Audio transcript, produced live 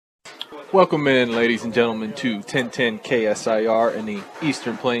Welcome in, ladies and gentlemen, to 1010 KSIR and the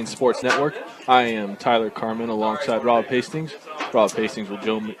Eastern Plains Sports Network. I am Tyler Carmin alongside Rob Hastings. Rob Hastings will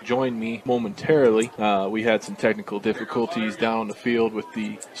join me momentarily. We had some technical difficulties down on the field with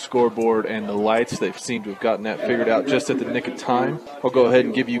the scoreboard and the lights. They seem to have gotten that figured out just at the nick of time. I'll go ahead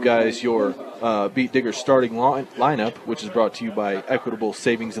and give you guys your Beat Digger starting lineup, which is brought to you by Equitable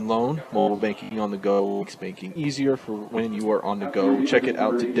Savings and Loan. Mobile banking on the go makes banking easier for when you are on the go. Check it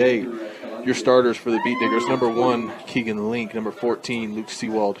out today. Your starters for the Beat Diggers: number 1, Keegan Link; number 14, Luke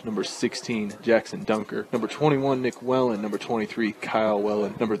Seawald; number 16, Jackson Dunker; number 21, Nick Wellen; number 23, Kyle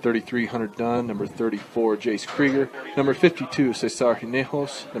Wellen; number 33, Hunter Dunn; number 34, Jace Krieger; number 52, Cesar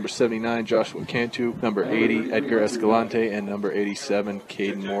Hinejos; number 79, Joshua Cantu; number 80, Edgar Escalante; and number 87,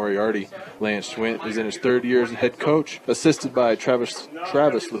 Caden Moriarty. Lance Schwint is in his third year as head coach, assisted by Travis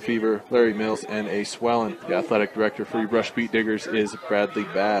Lefevre, Larry Mills, and Ace Wellen. The athletic director for your Brush Beat Diggers is Bradley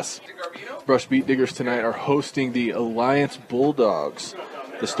Bass. Brush Beat Diggers tonight are hosting the Alliance Bulldogs.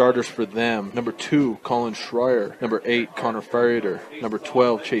 The starters for them: number 2, Colin Schreier; number 8, Connor Farrier; number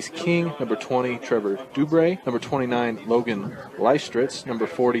 12, Chase King; number 20, Trevor Dubray; number 29, Logan Leistritz; number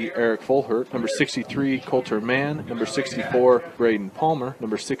 40, Eric Fulhert; number 63, Coulter Mann; number 64, Braden Palmer;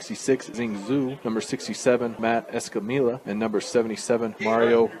 number 66, Zing Zhu; number 67, Matt Escamilla; and number 77,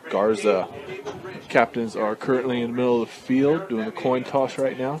 Mario Garza. Captains are currently in the middle of the field doing a coin toss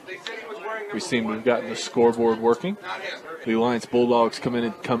right now. We seem to have gotten the scoreboard working. The Alliance Bulldogs come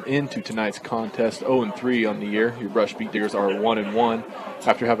into tonight's contest 0-3 on the year. Your Brush Beat Diggers are 1-1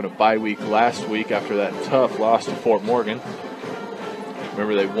 after having a bye week last week after that tough loss to Fort Morgan.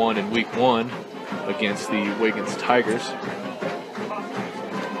 Remember, they won in week 1 against the Wiggins Tigers.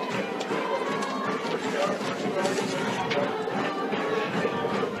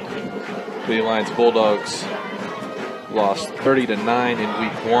 The Alliance Bulldogs lost 30-9 in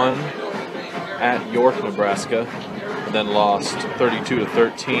week 1 at York, Nebraska, and then lost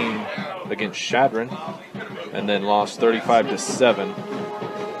 32-13 against Chadron, and then lost 35-7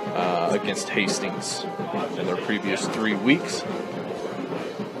 against Hastings in their previous 3 weeks.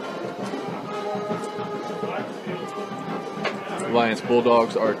 Alliance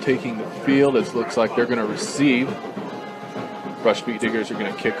Bulldogs are taking the field. It looks like they're going to receive. Brush Beat Diggers are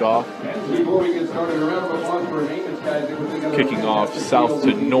going to kick off. Kicking off south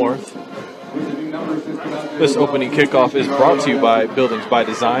to north. This opening kickoff is brought to you by Buildings by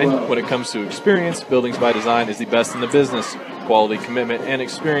Design. When it comes to experience, Buildings by Design is the best in the business. Quality, commitment, and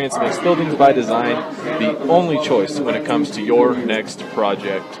experience makes Buildings by Design the only choice when it comes to your next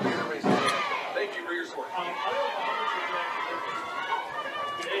project.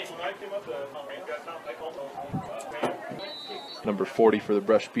 Number 40 for the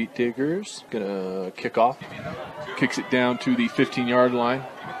Brush Beat Diggers, gonna kick off. Kicks it down to the 15-yard line.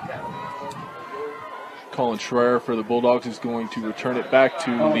 Colin Schreier for the Bulldogs is going to return it back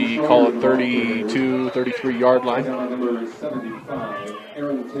to the, call it 32, 33-yard line.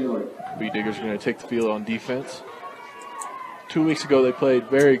 Beat Diggers are going to take the field on defense. 2 weeks ago, they played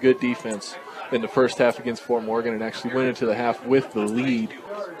very good defense in the first half against Fort Morgan and actually went into the half with the lead.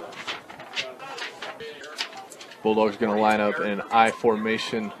 Bulldogs are going to line up in an I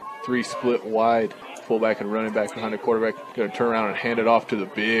formation, 3 split wide. Fullback and running back behind the quarterback. Going to turn around and hand it off to the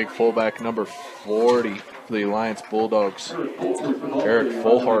big fullback, number 40 for the Alliance Bulldogs, Eric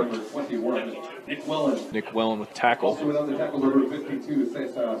Fulhart. Nick Wellen with tackle.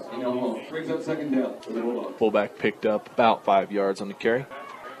 Fullback picked up about 5 yards on the carry.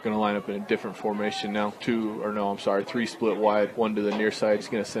 Going to line up in a different formation now. 3 split wide, 1 to the near side. He's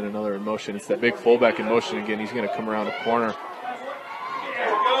going to send another in motion. It's that big fullback in motion again. He's going to come around the corner.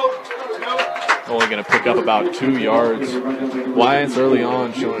 Only going to pick up about 2 yards. Lions early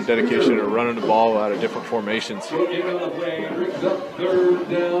on showing a dedication to running the ball out of different formations.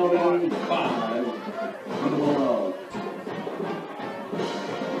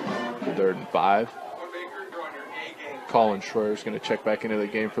 3rd and 5. Colin Schreier is going to check back into the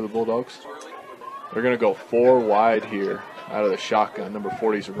game for the Bulldogs. They're going to go 4 wide here out of the shotgun. Number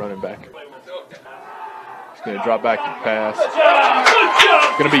 40 is a running back. He's going to drop back to pass.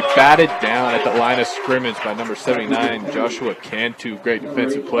 Going to be batted down at the line of scrimmage by number 79, Joshua Cantu. Great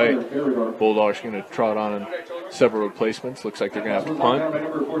defensive play. Bulldogs going to trot on in several replacements. Looks like they're going to have to punt.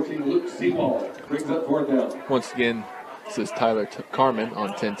 Once again, this is Tyler Carmin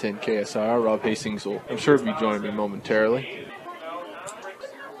on 1010 KSIR. Rob Hastings will, I'm sure, be joining me momentarily.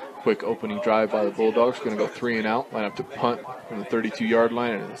 Quick opening drive by the Bulldogs. Going to go 3 and out. Line up to punt from the 32-yard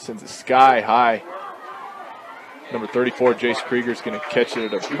line, and it sends it sky high. Number 34, Jace Krieger, is going to catch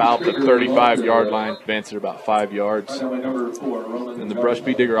it at about the 35-yard line, advance it about 5 yards. And the Brush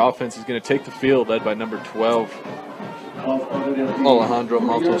Beat Digger offense is going to take the field, led by number 12, Alejandro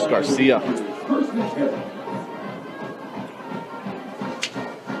Maltos Garcia.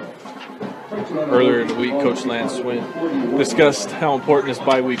 Earlier in the week, Coach Lance Swin discussed how important this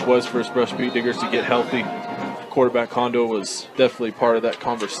bye week was for his Brush Beat Diggers to get healthy. Quarterback Hondo was definitely part of that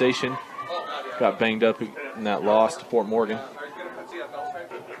conversation. Got banged up in that loss to Fort Morgan.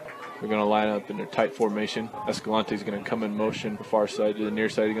 They're going to line up in their tight formation. Escalante is going to come in motion, the far side to the near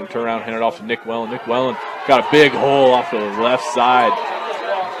side. He's going to turn around, hand it off to Nick Wellen. Nick Wellen got a big hole off the left side.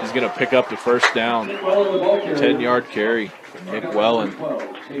 He's going to pick up the first down. 10-yard carry for Nick Wellen.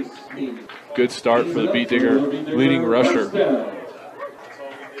 Good start for the Beat Digger leading rusher.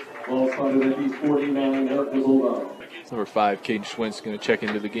 Number 5, Caden Schwintz, is going to check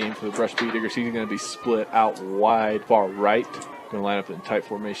into the game for the Brush Beat Diggers. He's going to be split out wide, far right. Going to line up in tight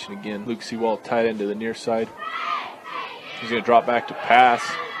formation again. Luke Seawald tight end to the near side. He's going to drop back to pass.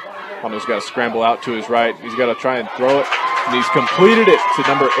 Hondo's got to scramble out to his right. He's got to try and throw it. And he's completed it to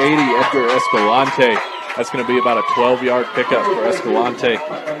number 80, Edgar Escalante. That's going to be about a 12-yard pickup for Escalante.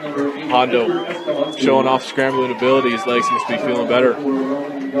 Hondo showing off scrambling ability. His legs must be feeling better.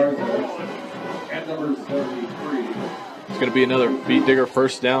 It's going to be another Beat Digger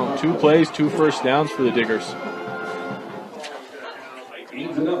first down. 2 plays, 2 first downs for the Diggers.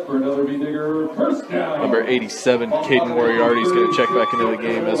 Number 87, Caden Moriarty, is going to check back into the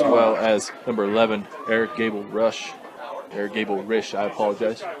game, as well as number 11, Eric Gable-Rish, I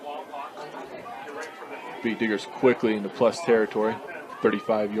apologize. Beat Diggers quickly into plus territory.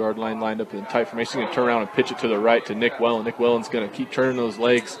 35-yard line lined up in tight formation. He's going to turn around and pitch it to the right to Nick Wellen. Nick Wellen's going to keep turning those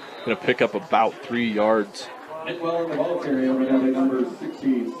legs. Going to pick up about 3 yards. Nick Wellen, the ball carrier, number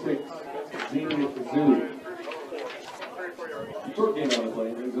 66, Zoo.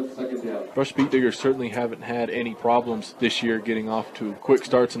 Brush Beat Diggers certainly haven't had any problems this year getting off to quick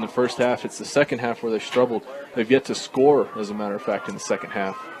starts in the first half. It's the second half where they've struggled. They've yet to score, as a matter of fact, in the second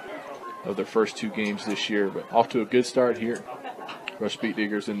half of their first 2 games this year. But off to a good start here. Brush Beat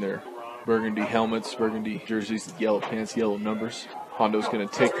Diggers in their burgundy helmets, burgundy jerseys, yellow pants, yellow numbers. Hondo's going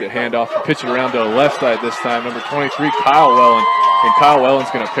to take the handoff and pitch it around to the left side this time. Number 23, Kyle Wellen. And Kyle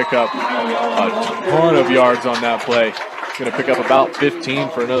Wellen's going to pick up a ton of yards on that play. Going to pick up about 15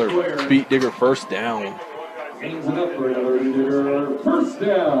 for another Beat Digger first down. Gains it up for another Beat Digger first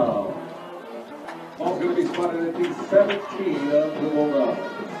down. Ball's going to be spotted at the 17 of the Bulldogs.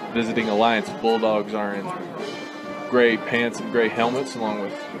 Visiting Alliance Bulldogs are in gray pants and gray helmets, along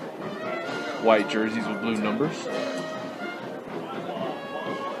with white jerseys with blue numbers.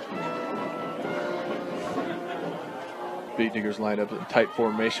 Beat Diggers lined up in tight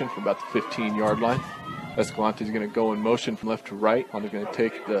formation from about the 15-yard line. Escalante's going to go in motion from left to right. They're going to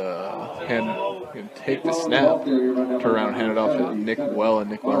take the snap, turn around and hand it off to Nick Wellen.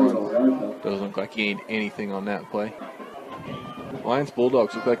 Nick Wellen doesn't look like he ain't anything on that play. Lions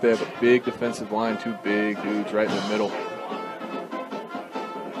Bulldogs look like they have a big defensive line, 2 big dudes right in the middle.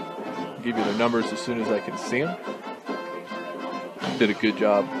 I'll give you the numbers as soon as I can see them. Did a good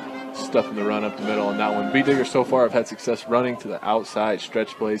job stuffing the run up the middle on that one. Beat Diggers so far have had success running to the outside,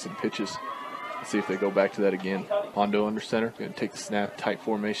 stretch plays and pitches. Let's see if they go back to that again. Hondo under center, going to take the snap, tight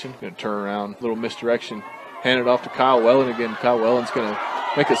formation, going to turn around, little misdirection, hand it off to Kyle Wellen again. Kyle Wellen's going to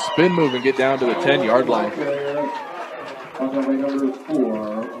make a spin move and get down to the 10-yard line.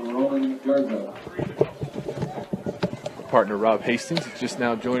 Partner Rob Hastings is just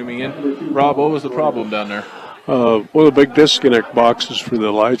now joining me in. Rob, what was the problem down there? One of the big disconnect boxes for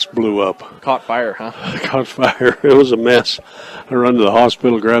the lights blew up. Caught fire, huh? Caught fire. It was a mess. I run to the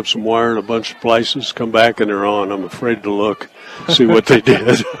hospital, grab some wire and a bunch of splices, come back, and they're on. I'm afraid to look, see what they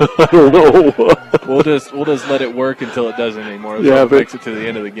did. I don't know. We'll just let it work until it doesn't anymore. Yeah, it makes it to the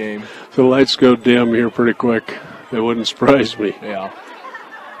end of the game. If the lights go dim here pretty quick, it wouldn't surprise me. Yeah.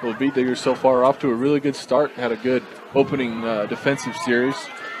 Well, Beat Diggers so far off to a really good start. Had a good opening defensive series.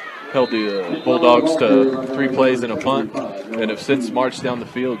 Held the Bulldogs to 3 plays and a punt, and have since marched down the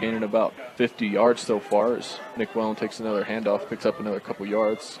field, gaining about 50 yards so far as Nick Wellen takes another handoff, picks up another couple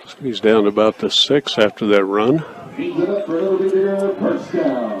yards. He's down about the 6 after that run.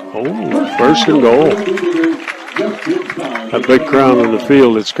 Oh, first and goal. That big crown on the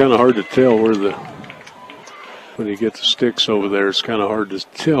field, it's kind of hard to tell when you get the sticks over there, it's kind of hard to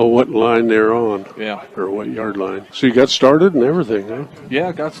tell what line they're on. Yeah. Or what yard line. So you got started and everything, huh? Yeah,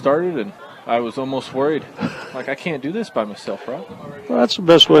 I got started, and I was almost worried. Like, I can't do this by myself, Rob. Well, that's the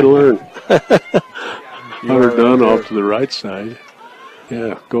best way to learn. Hunter Dunn off to the right side.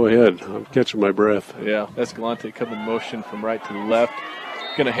 Yeah, go ahead. I'm catching my breath. Yeah, Escalante coming in motion from right to left.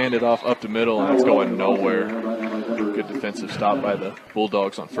 Going to hand it off up the middle, and it's going nowhere. Good defensive stop by the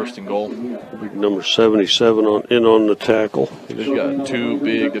Bulldogs on 1st and goal. Big number 77 on the tackle. They've got 2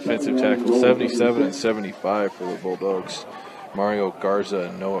 big defensive tackles, 77 and 75 for the Bulldogs. Mario Garza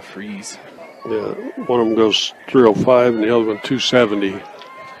and Noah Fries. Yeah, one of them goes 305 and the other one 270.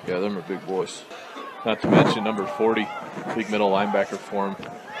 Yeah, them are big boys. Not to mention number 40, big middle linebacker for him.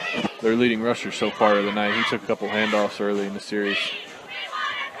 Their leading rusher so far of the night. He took a couple handoffs early in the series.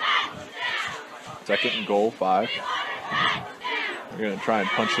 2nd and goal, 5. They're going to try and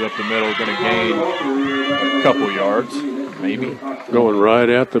punch it up the middle. Going to gain a couple yards, maybe. Going right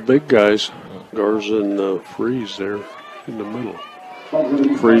at the big guys. Garza and Freeze there in the middle.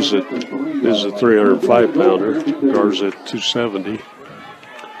 Freeze is a 305-pounder. Garza at 270.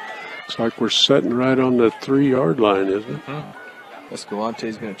 Looks like we're sitting right on the 3-yard line, isn't it? Mm-hmm. Escalante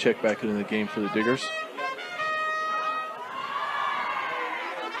is going to check back into the game for the Diggers.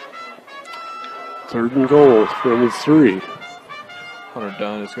 3rd and goal from the 3. Hunter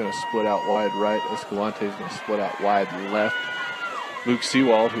Dunn is going to split out wide right. Escalante is going to split out wide left. Luke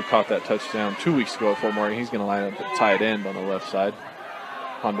Seawald, who caught that touchdown 2 weeks ago at Fort Morgan, he's going to line up at tight end on the left side.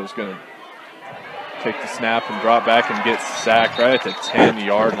 Hondo's going to take the snap and drop back and get sacked right at the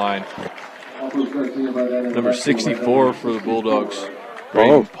 10-yard line. Number 64 for the Bulldogs,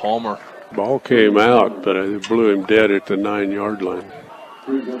 Braden Palmer. Ball came out, but I blew him dead at the 9-yard line.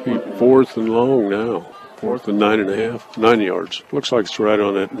 He's 4th and long now. 4th and 9.5, 9 yards. Looks like it's right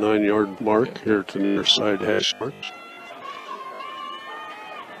on that 9-yard mark here to the near side hash marks.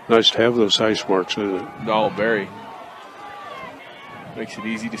 Nice to have those hash marks, isn't it? Oh, very. Makes it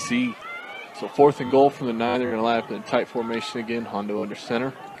easy to see. So 4th and goal from the 9. They're going to line up in a tight formation again. Hondo under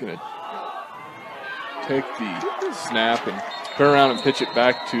center. Going to take the snap and turn around and pitch it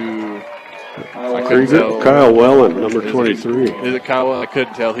back to Kyle Wellen, number 23. Is it Kyle Wellen? I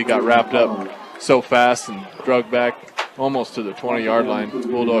couldn't tell. He got wrapped up so fast and drug back almost to the 20-yard line.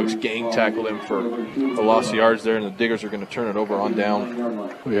 Bulldogs gang tackled him for a loss of yards there, and the Diggers are going to turn it over on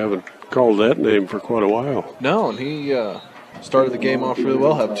down. We haven't called that name for quite a while. No, and he started the game off really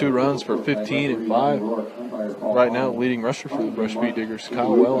well. Have 2 runs for 15 and 5. Right now, leading rusher for the Brush Beat Diggers,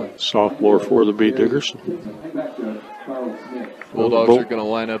 Kyle Wellen. Sophomore for the Beat Diggers. Bulldogs are going to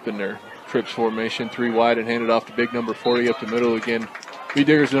line up in their trips formation, 3 wide, and hand it off to big number 40 up the middle again. Beat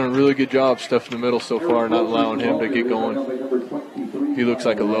Diggers done a really good job stuffing the middle so far, not allowing him to get going. He looks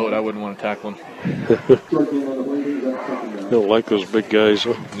like a load. I wouldn't want to tackle him. Don't like those big guys,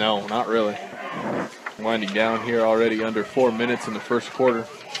 huh? No, not really. Winding down here already under 4 minutes in the first quarter.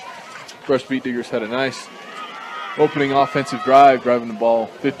 Brush Beat Diggers had a nice opening offensive drive, driving the ball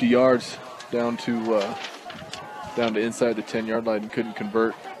 50 yards down to inside the 10-yard line and couldn't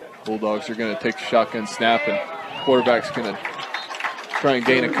convert. Bulldogs are going to take the shotgun snap, and quarterback's going to try and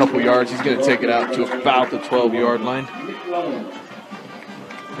gain a couple yards. He's going to take it out to about the 12-yard line.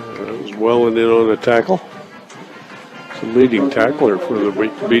 That was Wellen in on the tackle. It's a leading tackler for the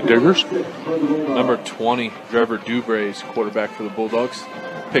Beat Diggers. Number 20, Trevor Dubray's quarterback for the Bulldogs.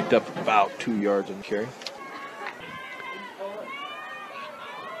 Picked up about 2 yards on the carry.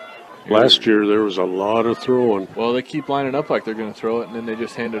 Last year there was a lot of throwing. Well, they keep lining up like they're going to throw it, and then they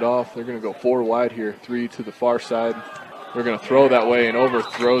just hand it off. They're going to go 4 wide here, 3 to the far side. They're going to throw that way and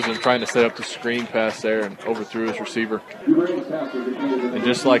overthrows him, trying to set up the screen pass there and overthrew his receiver. And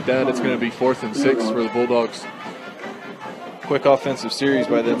just like that, it's going to be 4th and 6 for the Bulldogs. Quick offensive series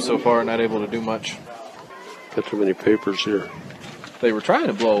by them so far, not able to do much. Got too many papers here. They were trying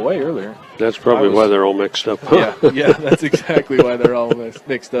to blow away earlier. That's probably why they're all mixed up. Yeah, that's exactly why they're all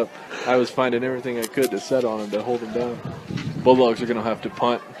mixed up. I was finding everything I could to set on them to hold them down. Bulldogs are going to have to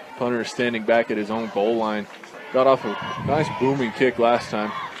punt. Punter is standing back at his own goal line. Got off a nice booming kick last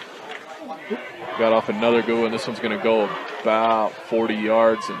time. Got off another good one. This one's going to go about 40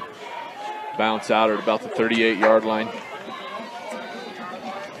 yards and bounce out at about the 38-yard line.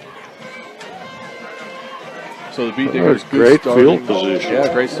 So the Beat Diggers, great field position.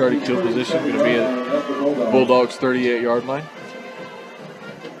 Yeah, great starting field position. Going to be at Bulldogs' 38-yard line.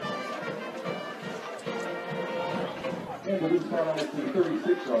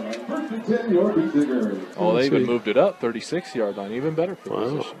 Oh, they even moved it up, 36-yard line, even better for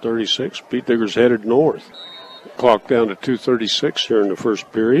position. 36. Beat Diggers headed north. Clock down to 2:36 here in the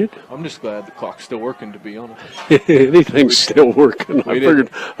first period. I'm just glad the clock's still working, to be honest. Anything's still working. I figured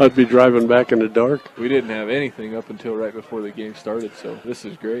I'd be driving back in the dark. We didn't have anything up until right before the game started, so this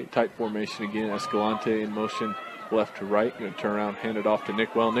is great. Tight formation again. Escalante in motion left to right. Going to turn around, hand it off to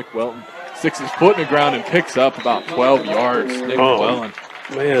Nick Welton. Nick Welton Sticks his foot in the ground and picks up about 12 yards. Nick Wellen.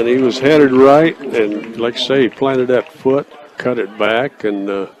 Man, he was headed right, and like I say, he planted that foot, cut it back, and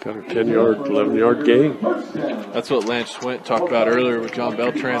got a 10-yard, 11-yard gain. That's what Lance Schwint talked about earlier with John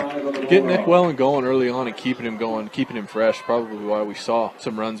Beltran. Getting Nick Wellen going early on and keeping him going, keeping him fresh, probably why we saw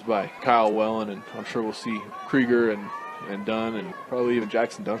some runs by Kyle Wellen, and I'm sure we'll see Krieger and Dunn and probably even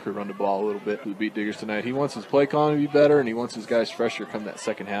Jackson Dunker run the ball a little bit for the Beat Diggers tonight. He wants his play calling to be better, and he wants his guys fresher come that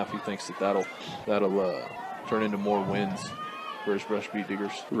second half. He thinks that'll turn into more wins for his Brush Beat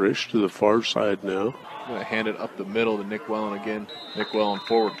Diggers. Rich to the far side now. I'm going to hand it up the middle to Nick Wellen again. Nick Wellen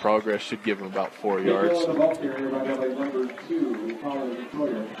forward progress should give him about 4 yards.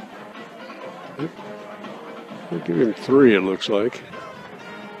 They'll give him 3, it looks like.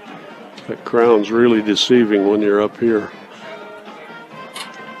 That crown's really deceiving when you're up here.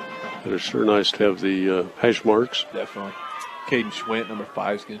 But it's sure nice to have the hash marks. Definitely. Caden Schwint, number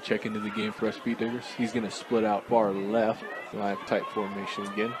 5, is going to check into the game for us Beat Diggers. He's going to split out far left. We'll have tight formation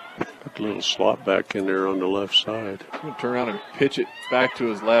again. Got a little slot back in there on the left side. He's going to turn around and pitch it back to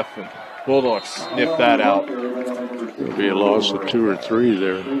his left, and Bulldogs sniff that out. There'll be a loss of 2 or 3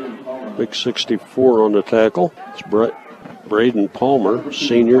 there. Big 64 on the tackle. It's Braden Palmer,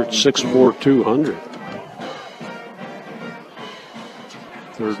 senior, 6'4", 200.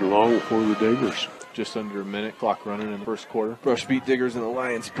 3rd and long for the Diggers. Just under a minute, clock running in the first quarter. Brush Beat Diggers and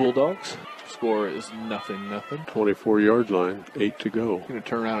Alliance Bulldogs. Score is 0-0. 24-yard line, 8 to go. Going to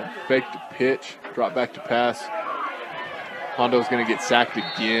turn around and fake the pitch, drop back to pass. Hondo's going to get sacked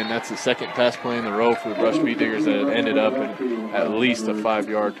again. That's the second pass play in a row for the Brush Beat Diggers that ended up in at least a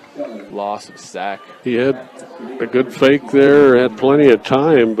 5-yard loss of sack. He had a good fake there, had plenty of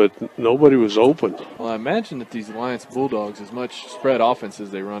time, but nobody was open. Well, I imagine that these Alliance Bulldogs, as much spread offense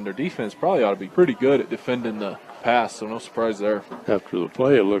as they run, their defense probably ought to be pretty good at defending the pass, so no surprise there. After the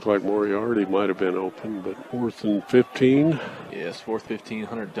play, it looked like Moriarty might have been open, but 4th and 15. Yes, 4th 15.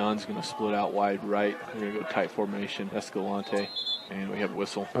 Hunter Dunn's going to split out wide right. We're going to go tight formation, Escalante, and we have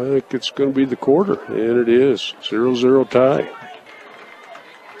whistle. I think it's going to be the quarter, and it is. 0-0 tie.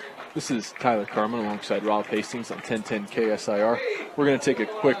 This is Tyler Carmin alongside Rob Hastings on 1010 KSIR. We're going to take a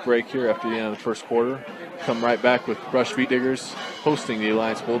quick break here after the end of the first quarter. Come right back with Brush Beat Diggers hosting the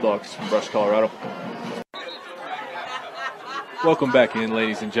Alliance Bulldogs from Brush, Colorado. Welcome back in,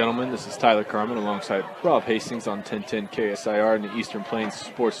 ladies and gentlemen. This is Tyler Carmin alongside Rob Hastings on 1010 KSIR and the Eastern Plains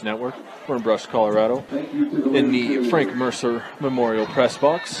Sports Network. We're in Brush, Colorado, in the Frank Mercer Memorial Press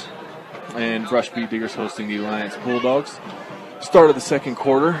Box, and Brush Beat Diggers hosting the Alliance Bulldogs. Start of the second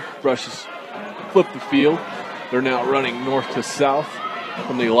quarter, Brush has flipped the field. They're now running north to south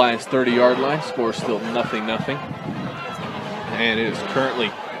from the Alliance 30-yard line. Score still 0-0. And it is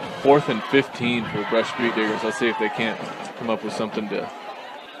currently 4th and 15 for the Brush Beat Diggers. Let's see if they can't come up with something to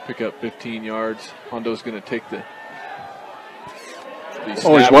pick up 15 yards. Hondo's going to take the he's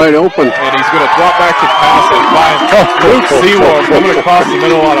wide open. And he's going to drop back to pass and find Luke Seawald coming across the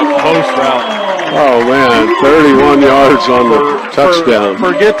middle on a post route. Oh, man, 31 yards on the touchdown.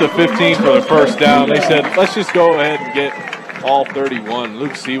 Forget the 15 for the first down. They said, let's just go ahead and get all 31.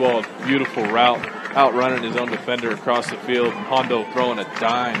 Luke Seawald, beautiful route, outrunning his own defender across the field. And Hondo throwing a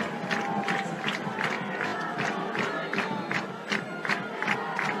dime.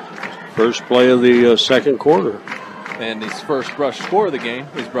 First play of the second quarter. And his first Brush score of the game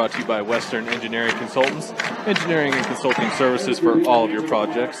is brought to you by Western Engineering Consultants. Engineering and consulting services for all of your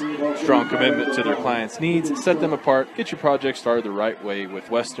projects. Strong commitment to their clients' needs. Set them apart. Get your project started the right way with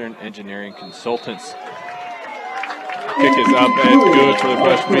Western Engineering Consultants. Kick is up and good for the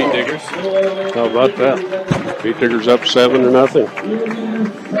Brush Beat Diggers. How about that? Beat Diggers up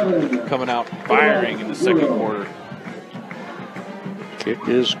 7-0. Coming out firing in the second quarter. Kick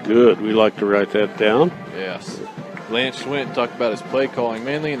is good. We like to write that down. Yes. Lance Schwint talked about his play calling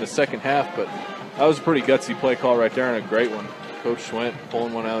mainly in the second half, but that was a pretty gutsy play call right there and a great one. Coach Schwint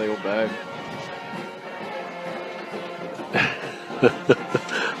pulling one out of the old bag.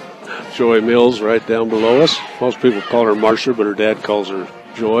 Joy Mills right down below us. Most people call her Marcia, but her dad calls her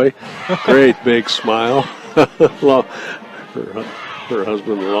Joy. Great big smile. Her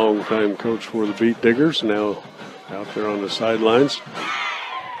husband, a long-time coach for the Beat Diggers, now out there on the sidelines.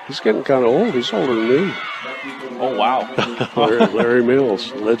 He's getting kind of old. He's older than me. Oh, wow. Larry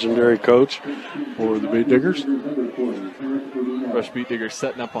Mills, legendary coach for the Beat Diggers. Brush Beat Diggers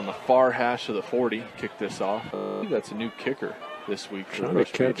setting up on the far hash of the 40. Kick this off. I think that's a new kicker this week. Trying to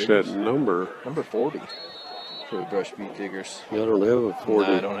catch that number. Number 40 for the Brush Beat Diggers. I don't have a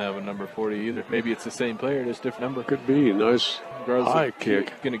 40. No, I don't have a number 40 either. Maybe it's the same player, just different number. Could be. Nice high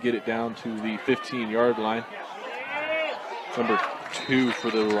kick. Going to get it down to the 15-yard line. Number 2 for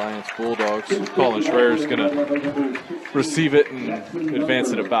the Alliance Bulldogs. Colin Schreier is going to receive it and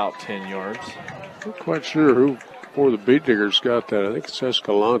advance it about 10 yards. Not quite sure who for the Beat Diggers got that. I think it's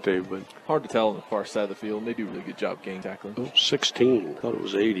Escalante, but hard to tell on the far side of the field. They do a really good job gang tackling. 16. Thought it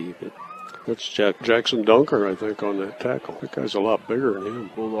was 80, but that's Jackson Dunker, I think, on that tackle. That guy's a lot bigger than him.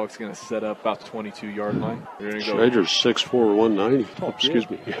 Bulldogs going to set up about the 22-yard line. Schrader's 6'4", 190. Oh, excuse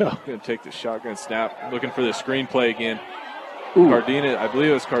me. Yeah. Going to take the shotgun snap. Looking for the screenplay again. Ooh. Cardina, I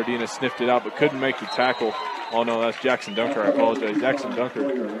believe it was Cardina, sniffed it out but couldn't make the tackle. Oh, no, that's Jackson Dunker. I apologize. Jackson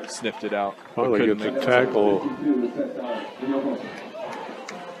Dunker sniffed it out. Finally get the tackle.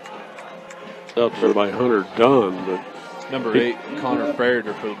 Out there by Hunter Dunn, but number 8, Connor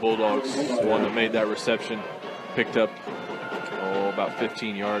Ferreter for the Bulldogs, the one that made that reception. Picked up, about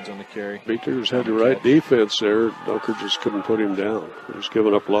 15 yards on the carry. Beat Diggers had the right defense there. Dunker just couldn't put him down. He was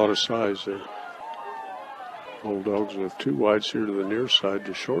giving up a lot of size there. Bulldogs with 2 wides here to the near side,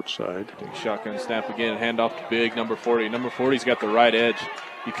 to short side. Big shotgun snap again, handoff to big number 40. Number 40's got the right edge.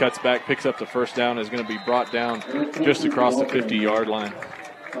 He cuts back, picks up the first down, is going to be brought down just across the 50-yard line.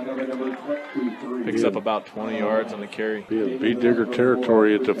 Picks up about 20 yards on the carry. Being Beat Digger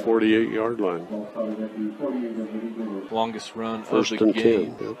territory at the 48-yard line. Longest run First of the and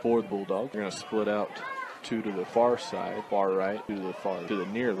game 10, for the Bulldogs. They're going to split out. 2 to the far side, far right, 2 to the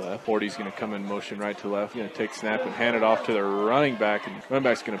near left. 40's going to come in motion right to left. Going to take snap and hand it off to the running back, and running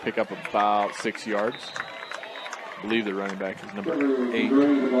back's going to pick up about 6 yards. I believe the running back is number 8,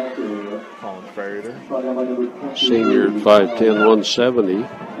 Colin Ferreter. Senior at 5'10", 170.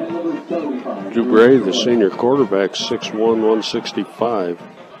 Dubray, the senior quarterback, 6'1", 165.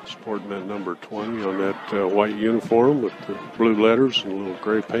 Sporting that number 20 on that white uniform with the blue letters and little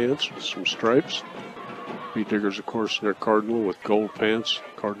gray pants with some stripes. Beat Diggers, of course, in their cardinal with gold pants,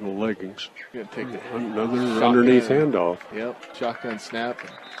 cardinal leggings. Going to take the Another shotgun. Underneath handoff. Yep, shotgun snap.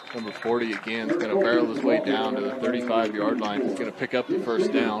 Number 40 again is going to barrel his way down to the 35-yard line. He's going to pick up the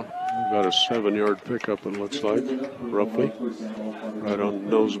first down. About a 7-yard pickup, it looks like, roughly. Right on the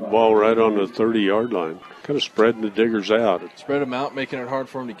nose of the ball, right on the 30-yard line. Kind of spreading the Diggers out. Spread them out, making it hard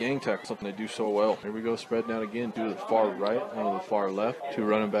for them to gang tackle, something they do so well. Here we go, spreading out again. 2 to the far right, 1 to the far left. 2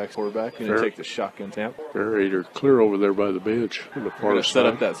 running backs, quarterback. Going to take the shotgun snap. Ferreter clear over there by the bench on the far Going to side. set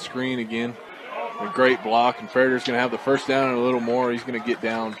up that screen again. A great block, and Ferreter's going to have the first down and a little more. He's going to get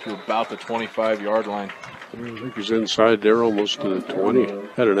down to about the 25-yard line. I think he's inside there almost to the 20.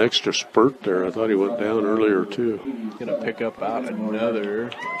 Had an extra spurt there. I thought he went down earlier, too. He's going to pick up out another.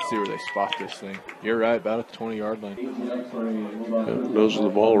 Let's see where they spot this thing. You're right, about at the 20-yard line. Yeah, nose of the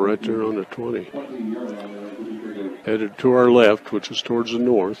ball right there on the 20. Headed to our left, which is towards the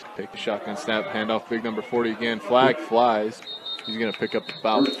north. Take the shotgun snap, handoff, big number 40 again. Flag flies. He's going to pick up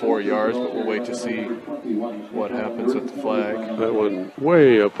about 4 yards, but we'll wait to see what happens with the flag. That one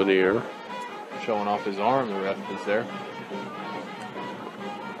way up in the air. Showing off his arm, the ref is there.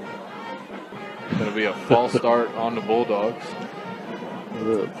 Going to be a false start on the Bulldogs.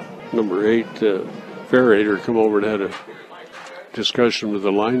 Number 8, Ferreter, come over and had a discussion with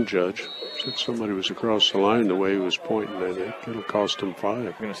the line judge. Said somebody was across the line the way he was pointing at it. It'll cost him 5.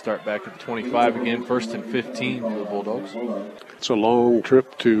 We're going to start back at the 25 again, 1st and 15 for the Bulldogs. It's a long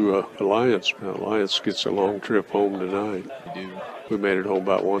trip to Alliance. Alliance gets a long trip home tonight. They do. We made it home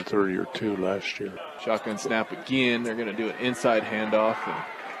about 1:30 or 2 last year. Shotgun snap again. They're going to do an inside handoff. And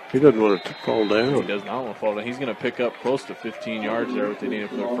he doesn't want it to fall down. He does not want to fall down. He's going to pick up close to 15 yards there, what they needed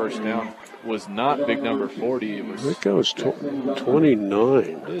for their first down. Was not big number 40. It was. I think that was 29.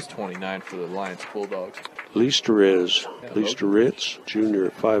 It is 29 for the Alliance Bulldogs. Leisterez, Ritz, junior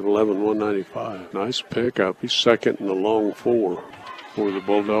at 5'11", 195. Nice pickup. He's second in the long 4 for the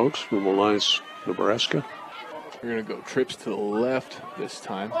Bulldogs from Alliance, Nebraska. We're going to go trips to the left this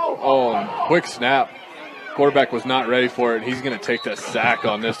time. Oh, and quick snap. Quarterback was not ready for it. He's going to take the sack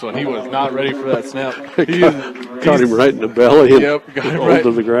on this one. He was not ready for that snap. Caught him right in the belly and got him right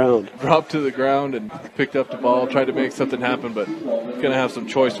to the ground. Dropped to the ground and picked up the ball, tried to make something happen, but going to have some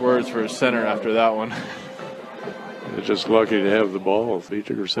choice words for his center after that one. They're just lucky to have the ball. Beat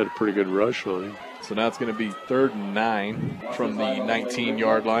Diggers had a pretty good rush on him. So now it's going to be 3rd and 9 from the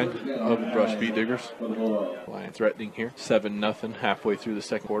 19-yard line of the Brush Beat Diggers. Lions threatening here. 7-0 halfway through the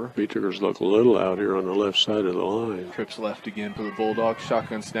second quarter. Beat Diggers look a little out here on the left side of the line. Trips left again for the Bulldogs.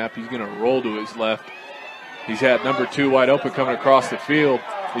 Shotgun snap. He's going to roll to his left. He's had number 2 wide open coming across the field.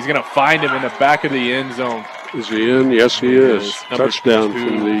 He's going to find him in the back of the end zone. Is he in? Yes, he is. Touchdown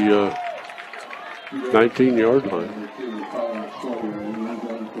from the 19-yard line.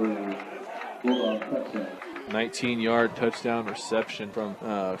 19-yard touchdown reception from,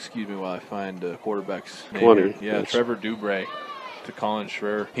 excuse me while I find quarterback's name. 20. Yeah, Yes. Trevor Dubray. to Colin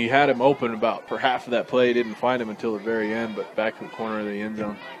Schreier. He had him open about for half of that play. Didn't find him until the very end, but back in the corner of the end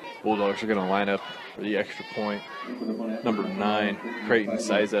zone. Bulldogs are going to line up for the extra point. Number 9, Creighton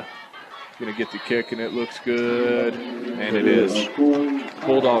Siza. Going to get the kick, and it looks good, and it is.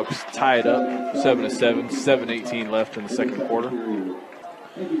 Bulldogs tied up 7-7, 7:18 left in the second quarter.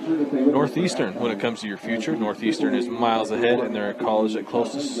 Northeastern, when it comes to your future, Northeastern is miles ahead, and they're a college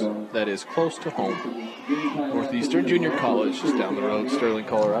that is close to home. Northeastern Junior College is down the road, Sterling,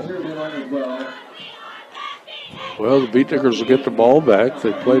 Colorado. Well, the Beat Diggers will get the ball back.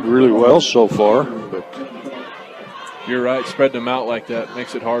 They played really well so far, but you're right. Spreading them out like that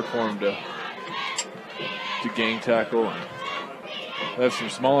makes it hard for them to gang tackle. And they have some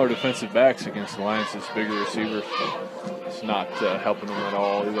smaller defensive backs against Alliance's bigger receivers. It's not helping them at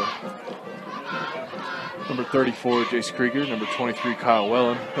all either. Number 34, Jace Krieger. Number 23, Kyle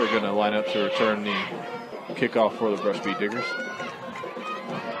Wellen. They're going to line up to return the kickoff for the Brush Beat Diggers.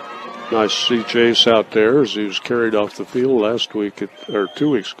 nice to see Jace out there as he was carried off the field last week, or 2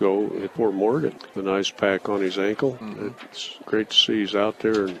 weeks ago at Fort Morgan. A nice pack on his ankle. It's great to see he's out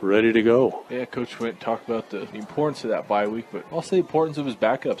there and ready to go. Yeah, Coach went and talked about the importance of that bye week, but also the importance of his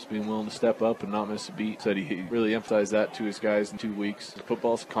backups being willing to step up and not miss a beat. Said he really emphasized that to his guys in 2 weeks.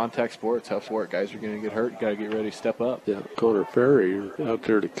 Football's a contact sport, it's tough sport. Guys are going to get hurt. You got to get ready to step up. Yeah, Connor Ferry out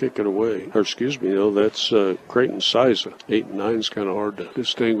there to kick it away. Or excuse me, that's Creighton Siza. 8 and 9 is kind of hard to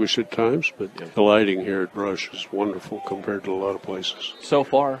distinguish at times, but the lighting here at Brush is wonderful compared to a lot of places. So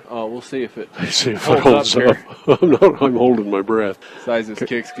far, we'll see if it holds up. I'm holding my breath. Siza's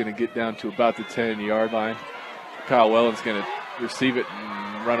kick's going to get down to about the 10-yard line. Kyle Wellen's going to receive it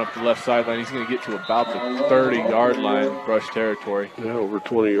and run up the left sideline. He's going to get to about the 30-yard line, Brush territory. Yeah, over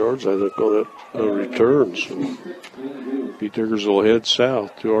 20 yards, I think, on that return. So Beat Diggers will head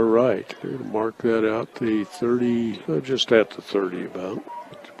south to our right. They're going to mark that out the 30, just at the 30 about.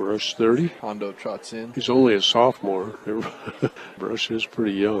 Brush 30. Hondo trots in. He's only a sophomore. Brush is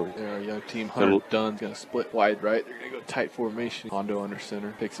pretty young. They're a young team. Hunter Dunn's going to split wide right. They're going to go tight formation. Hondo under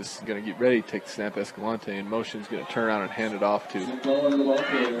center. Takes this, going to get ready. Take the snap. Escalante in motion. Is going to turn around and hand it off to,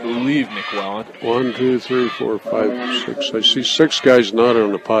 I believe, Nick Wellen. 1, 2, 3, 4, 5, 6. I see 6 guys not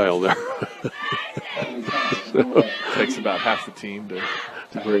on the pile there. Takes about half the team to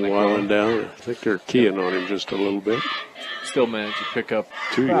bring Wellen down. I think they're keying on him just a little bit. Still managed to pick up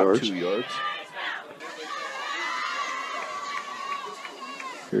 2 yards. 2 yards.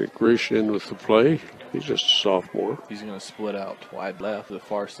 Eric Grish in with the play. He's just a sophomore. He's going to split out wide left to the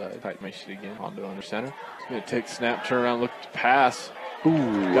far side. Tight formation again. Hondo under center. He's going to take the snap, turn around, look to pass.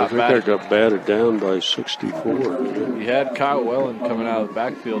 Ooh, I think I got batted down by 64. He had Kyle Wellen coming out of the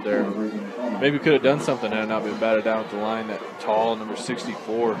backfield there. Maybe could have done something had it not been batted down at the line. That tall number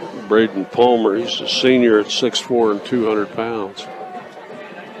 64. Braden Palmer, he's a senior at 6'4" and 200 pounds.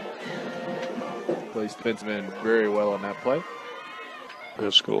 Plays defensive end very well on that play.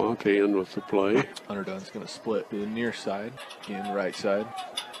 Escalante in with the play. Hunter Dunn's going to split to the near side, again the right side.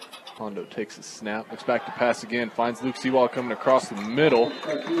 Hondo takes the snap, looks back to pass again, finds Luke Seawall coming across the middle.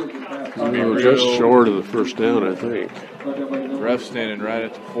 Just short of the first down, I think. Ref standing right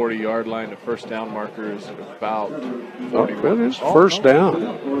at the 40-yard line. The first down marker is about 40. That is first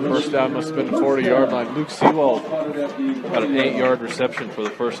down. First down must have been the 40-yard line. Luke Seawall got an 8-yard reception for the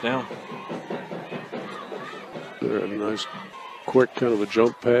first down. There, a nice, quick kind of a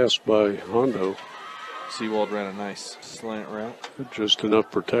jump pass by Hondo. Seawald ran a nice slant route. Just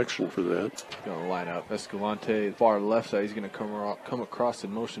enough protection for that. Going to line up. Escalante, far left side. He's going to come across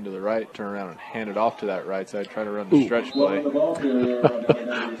in motion to the right, turn around and hand it off to that right side, try to run the stretch play.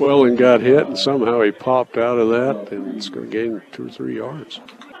 Wellen got hit, and somehow he popped out of that, and it's going to gain 2 or 3 yards.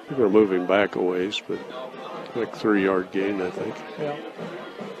 They're going to move him back a ways, but like 3-yard gain, I think. Yeah.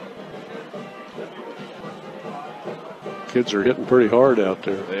 Kids are hitting pretty hard out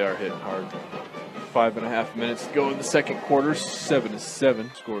there. They are hitting hard. 5.5 minutes to go in the second quarter.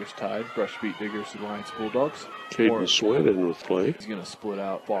 7-7. Scores tied. Brush Beat Diggers, Alliance Bulldogs. Caden Sweat in with play. He's going to split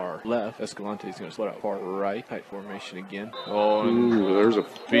out far left. Escalante's going to split out far right. Tight formation again. There's a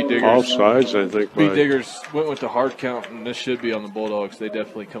Beat Diggers. Offsides, I think. Beat Diggers went with the hard count, and this should be on the Bulldogs. They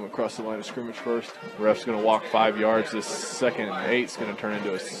definitely come across the line of scrimmage first. The ref's going to walk 5 yards. This 2nd and 8 is going to turn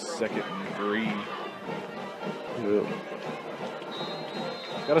into a 2nd and 3. Yeah.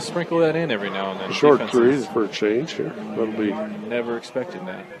 Got to sprinkle that in every now and then. Short 3 for a change here. That'll be never expecting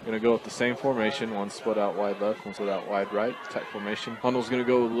that. Going to go with the same formation. One split out wide left, one split out wide right. Tight formation. Hundel's going to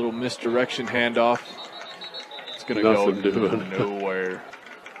go with a little misdirection handoff. It's going to go nowhere.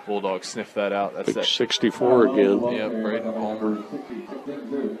 Bulldogs sniff that out. That's Big that. 64 again. Yep, Braden Palmer.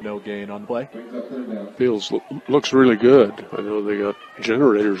 No gain on the play. Looks really good. I know they got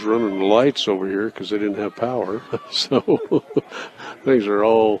generators running the lights over here because they didn't have power. So things are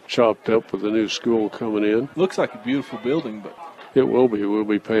all chopped up with the new school coming in. Looks like a beautiful building, but it will be. We'll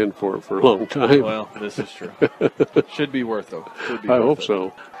be paying for it for a long time. Well, this is true. Should be worth though. I hope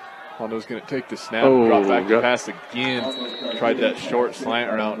so. Hondo's going to take the snap, drop back to pass again. Tried that short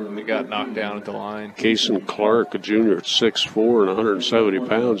slant route, and it got knocked down at the line. Kason Clark, a junior at 6'4" and 170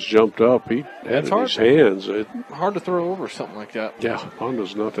 pounds, jumped up. He had it in his hands. Hard to throw over something like that. Yeah,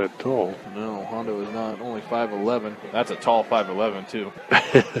 Hondo's not that tall. No, Hondo is not. Only 5'11". That's a tall 5'11", too.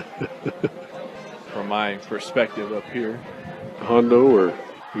 From my perspective up here. Hondo or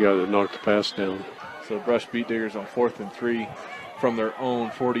the guy that knocked the pass down? So Brush Beat Diggers on 4th and 3. From their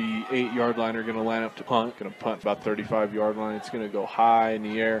own 48-yard line are going to line up to punt. Going to punt about 35-yard line. It's going to go high in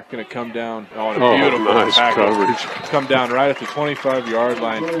the air. Going to come down. Oh, beautiful nice coverage. Come down right at the 25-yard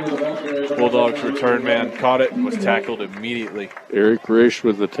line. Bulldogs return man caught it and was tackled immediately. Eric Risch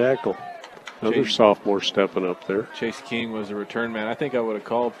with the tackle. Another sophomore stepping up there. Chase King was a return man. I think I would have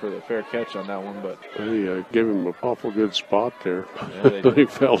called for the fair catch on that one, but they gave him an awful good spot there. Yeah, he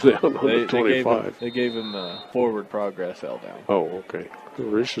fell down on the 25. They gave him the forward progress L down. Oh, okay.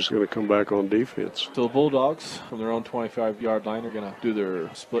 Risch is going to come back on defense. So the Bulldogs from their own 25-yard line are going to do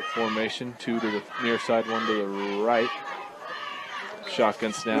their split formation. 2 to the near side, 1 to the right.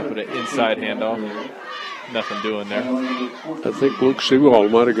 Shotgun snap with an inside handoff. Nothing doing there. I think Luke Sewall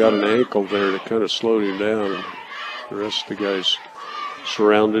might have got an ankle there that kind of slowed him down. And the rest of the guys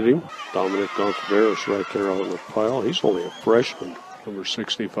surrounded him. Dominic Gonçalves right there on the pile. He's only a freshman. Number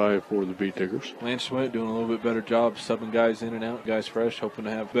 65 for the Beat Diggers. Lance Schmidt doing a little bit better job subbing guys in and out. Guys fresh, hoping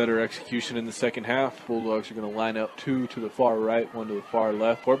to have better execution in the second half. Bulldogs are going to line up 2 to the far right, 1 to the far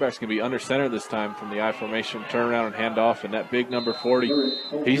left. Quarterback's going to be under center this time from the I formation. Turn around and hand off, and that big number 40,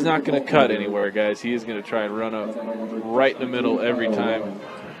 he's not going to cut anywhere, guys. He is going to try and run up right in the middle every time.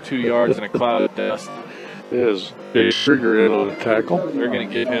 2 yards and a cloud of dust. Is a trigger in on a tackle. They're going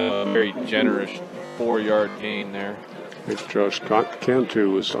to give him a very generous 4-yard gain there. I think Josh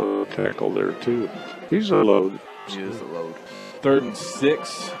Cantu was on a tackle there, too. He's a load. He is a load. 3rd and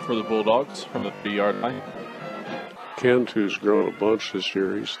 6 for the Bulldogs from the 3-yard line. Cantu's grown a bunch this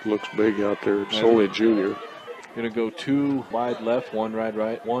year. He looks big out there. It's only a junior. Going to go 2 wide left, 1 wide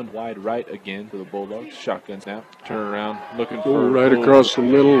right, 1 wide right again for the Bulldogs. Shotgun snap. Turn around, looking for right across the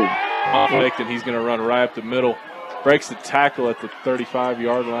middle. Fake, and he's going to run right up the middle. Breaks the tackle at the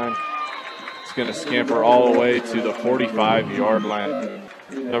 35-yard line. Going to scamper all the way to the 45-yard line.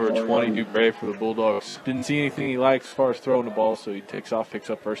 Number 20, Dubray for the Bulldogs. Didn't see anything he liked as far as throwing the ball, so he takes off, picks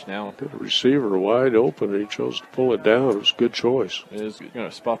up first down. The receiver wide open, and he chose to pull it down. It was a good choice. It is going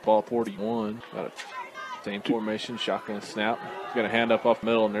to spot ball 41. Got a same formation, shotgun snap. He's going to hand up off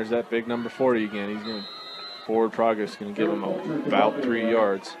middle, and there's that big number 40 again. He's going to forward progress, going to give him about 3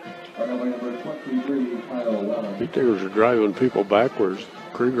 yards. Beat Diggers are driving people backwards.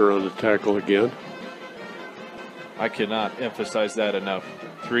 Krieger on the tackle again. I cannot emphasize that enough.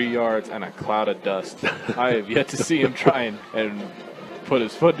 3 yards and a cloud of dust. I have yet to see him try and put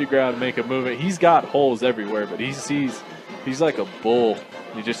his foot to the ground and make a movement. He's got holes everywhere, but he's like a bull.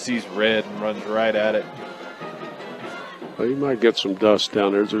 He just sees red and runs right at it. Well, you might get some dust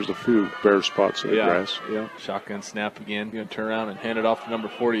down there. There's a few bare spots in the grass. Yeah. Shotgun snap again. Going to turn around and hand it off to number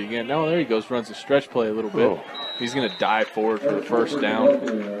 40 again. Now there he goes. Runs a stretch play a little bit. Oh. He's going to dive forward for the first down.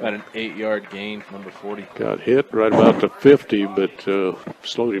 About an 8-yard gain, number 40. Got hit right about the 50, but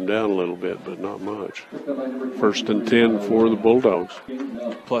slowed him down a little bit, but not much. 1st and 10 for the Bulldogs.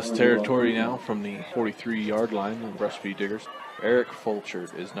 Plus territory now from the 43-yard line of Brush Beat Diggers. Eric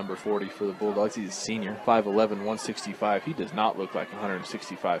Fulchert is number 40 for the Bulldogs. He's a senior, 5'11", 165. He does not look like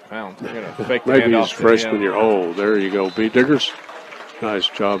 165 pounds. They're going to fake the Maybe handoff he's freshman year. Oh, there you go, Beat Diggers. Nice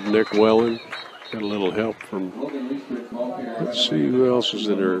job, Nick Welling. Got a little help from, let's see who else is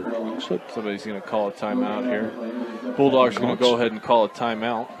in there. Somebody's going to call a timeout here. Bulldogs are going to go ahead and call a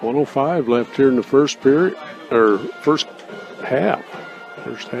timeout. 1:05 left here in the first period, or first half.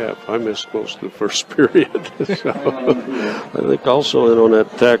 First half. I missed most of the first period. So, I think also in on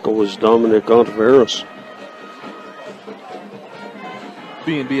that tackle was Dominic Ontiveros.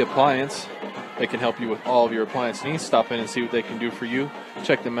 B&B Appliance. They can help you with all of your appliance needs. Stop in and see what they can do for you.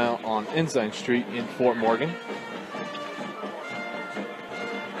 Check them out on Ensign Street in Fort Morgan.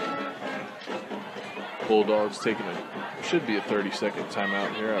 Bulldogs taking should be a 30-second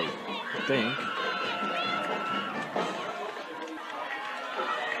timeout here, I would think.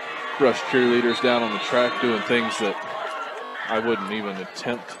 Brush cheerleaders down on the track doing things that I wouldn't even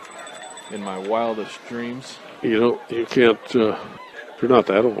attempt in my wildest dreams. You can't, you're not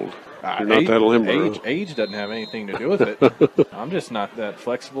that old. You're not that limber. Age doesn't have anything to do with it. I'm just not that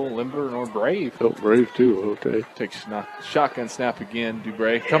flexible, limber, nor brave. Oh, brave too, okay. Takes shotgun snap again.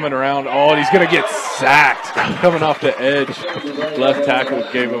 Dubray coming around. Oh, and he's going to get sacked. Coming off the edge. Left tackle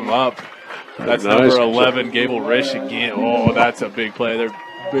gave him up. That's nice. Number 11, Gable Risch again. Oh, that's a big play. Their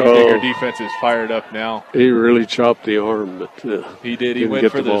bigger defense is fired up now. He really chopped the arm. But he did. He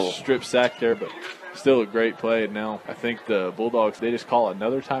went for the strip sack there, but still a great play. And now I think the Bulldogs, they just call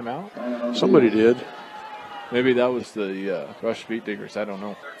another timeout. Somebody did. Maybe that was the Brush Beat Diggers. I don't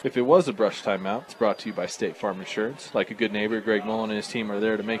know. If it was a Brush timeout, it's brought to you by State Farm Insurance. Like a good neighbor, Greg Mullen and his team are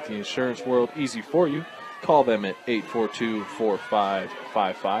there to make the insurance world easy for you. Call them at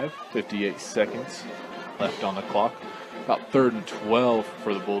 842-4555. 58 seconds left on the clock. About 3rd and 12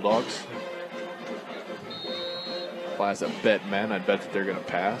 for the Bulldogs. If I was a bet man, I'd bet that they're going to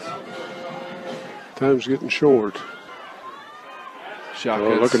pass. Time's getting short.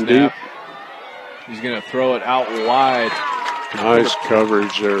 Shotgun looking snap. deep. He's going to throw it out wide. Nice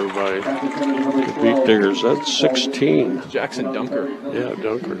coverage there by the Beat Diggers. That's 16. Jackson Dunker. Yeah,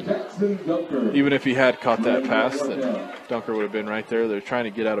 Dunker. Even if he had caught that pass, then Dunker would have been right there. They're trying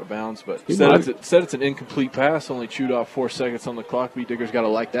to get out of bounds, but said it's an incomplete pass. Only chewed off 4 seconds on the clock. Beat Diggers got to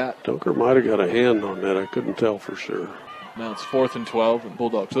like that. Dunker might have got a hand on that. I couldn't tell for sure. Now it's 4th and 12, and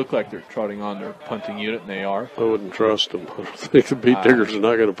Bulldogs look like they're trotting on their punting unit, and they are. I wouldn't trust them. I think the Beat Diggers are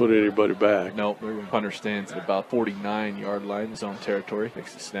not going to put anybody back. Nope, their punter stands at about 49-yard line, zone territory.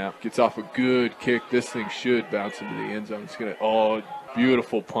 Makes the snap. Gets off a good kick. This thing should bounce into the end zone. It's going to,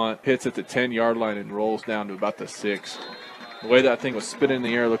 beautiful punt. Hits at the 10-yard line and rolls down to about the 6. The way that thing was spinning in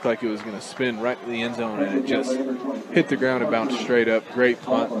the air looked like it was going to spin right to the end zone, and it just hit the ground and bounced straight up. Great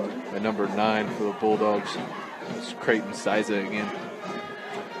punt at number 9 for the Bulldogs. It's Creighton Siza again.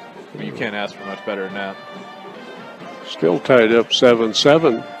 I mean, you can't ask for much better than that. Still tied up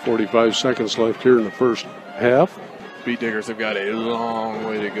 7-7. 45 seconds left here in the first half. Beat Diggers have got a long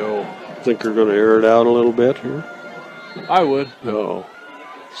way to go. Think they're going to air it out a little bit here? I would. No.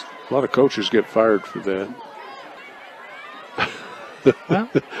 A lot of coaches get fired for that. Huh?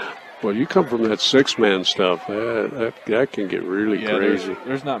 Well, you come from that 6-man stuff. That can get really crazy.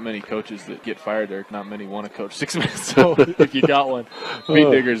 There's not many coaches that get fired. There not many want to coach 6 men. So if you got one, Beat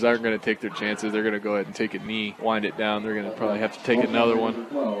Diggers aren't going to take their chances. They're going to go ahead and take a knee, wind it down. They're going to probably have to take another one.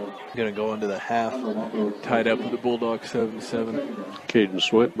 Going to go into the half, tied up with the Bulldogs 7-7. Caden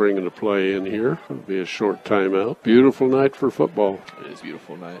Swint bringing the play in here. It'll be a short timeout. Beautiful night for football. It is a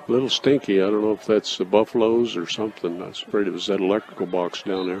beautiful night. A little stinky. I don't know if that's the Buffaloes or something. I was afraid it was that electrical box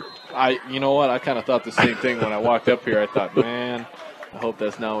down there. You know what? I kind of thought the same thing when I walked up here. I thought, man, I hope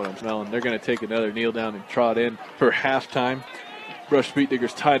that's not what I'm smelling. They're going to take another kneel down and trot in for halftime. Brush Beat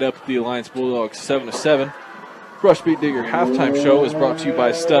Diggers tied up the Alliance Bulldogs 7-7. Brush Beat Digger halftime show is brought to you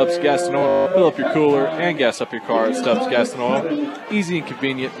by Stubbs Gas and Oil. Fill up your cooler and gas up your car at Stubbs Gas and Oil. Easy and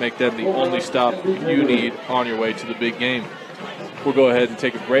convenient. Make them the only stop you need on your way to the big game. We'll go ahead and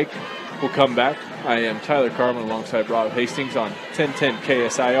take a break. We'll come back. I am Tyler Carmin alongside Rob Hastings on 1010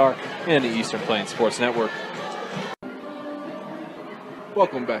 KSIR and the Eastern Plains Sports Network.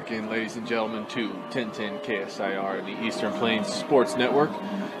 Welcome back in, ladies and gentlemen, to 1010 KSIR and the Eastern Plains Sports Network.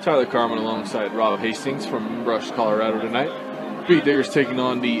 Tyler Carmin alongside Rob Hastings from Brush, Colorado tonight. Beat Diggers taking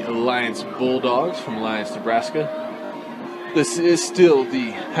on the Alliance Bulldogs from Alliance, Nebraska. This is still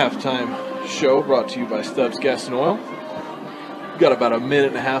the halftime show brought to you by Stubbs Gas and Oil. Got about a minute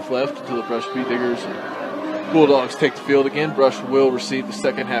and a half left until the Brush Beat Diggers and Bulldogs take the field again. Brush will receive the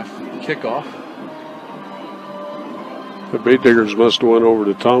second half kickoff. The Beat Diggers must have went over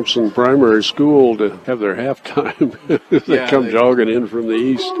to Thompson Primary School to have their halftime. They come jogging in from the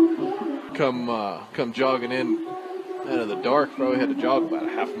east. Come jogging in out of the dark. Probably had to jog about a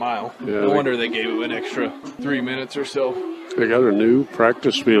half mile. Yeah, no wonder they gave him an extra 3 minutes or so. They got a new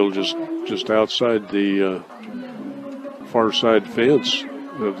practice field just outside the far side fence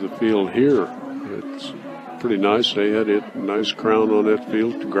of the field here. It's pretty nice. They had a nice crown on that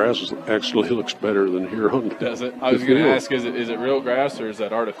field. The grass actually looks better than here on the Does it? I was going to ask, is it real grass or is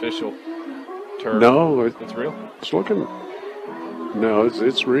that artificial turf? No. It's real? It's looking, no,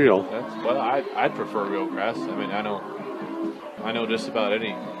 it's real. I'd prefer real grass. I mean, I know just about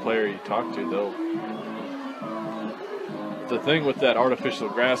any player you talk to, though. The thing with that artificial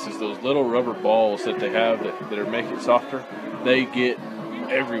grass is those little rubber balls that they have that are making it softer, they get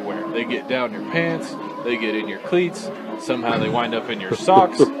everywhere. They get down your pants, they get in your cleats, somehow they wind up in your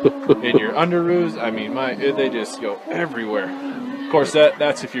socks, in your underoos. I mean, they just go everywhere. Of course,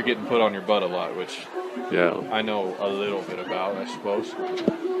 that's if you're getting put on your butt a lot, which Yeah. I know a little bit about, I suppose.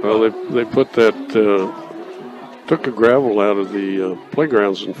 Well, they put that, took a gravel out of the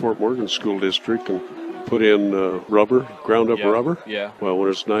playgrounds in Fort Morgan School District and put in rubber, ground up rubber. Yeah. Well, when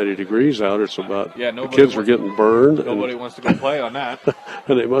it's 90 degrees out, it's about, the nobody kids were getting burned. Nobody wants to go play on that.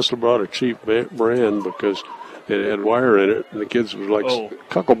 And they must have brought a cheap brand because it had wire in it, and the kids was like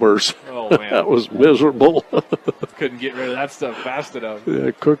cuckleburs. Oh, man. That was miserable. Couldn't get rid of that stuff fast enough.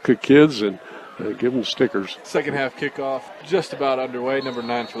 Yeah, cook the kids and give them stickers. Second half kickoff just about underway. Number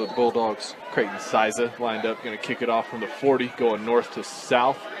 9 for the Bulldogs, Creighton Siza, lined up, going to kick it off from the 40, going north to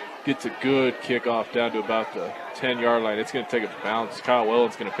south. Gets a good kickoff down to about the 10-yard line. It's going to take a bounce. Kyle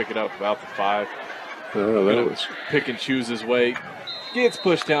Welland's going to pick it up about the 5. That was pick and choose his way. Gets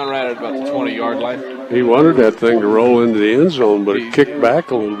pushed down right at about the 20-yard line. He wanted that thing to roll into the end zone, but it kicked back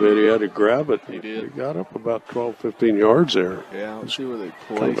a little bit. He had to grab it. He did. He got up about 12, 15 yards there. Yeah, let's see where they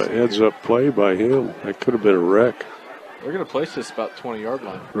place kind of a heads-up play by him. That could have been a wreck. They're going to place this about 20-yard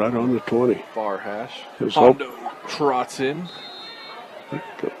line. Right on the 20. Far hash. His Hondo trots in.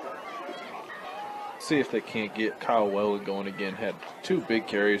 See if they can't get Kyle Welland going again. Had 2 big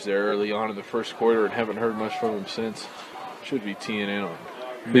carries there early on in the first quarter and haven't heard much from him since. Should be teeing in on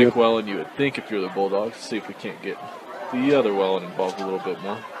Nick Welland, you would think, if you're the Bulldogs. See if we can't get the other Welland involved a little bit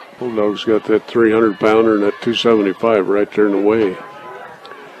more. Bulldogs got that 300-pounder and that 275 right there in the way.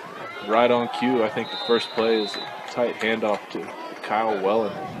 Right on cue. I think the first play is a tight handoff to Kyle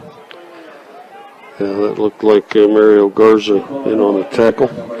Welland. Yeah, that looked like Mario Garza in on a tackle,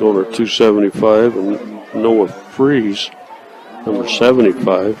 going to 275, and Noah Freeze, number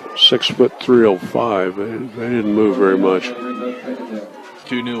 75, 6'3", 305. They didn't move very much.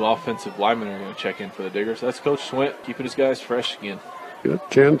 2 new offensive linemen are going to check in for the Diggers. That's Coach Swint keeping his guys fresh again. Got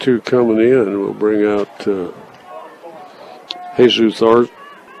Cantu coming in. We'll bring out Jesus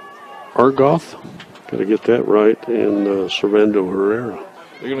Argoth. Got to get that right, and Servando Herrera.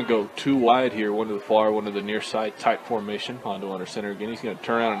 They're going to go 2 wide here, one to the far, one to the near side, tight formation. Hondo under center again. He's going to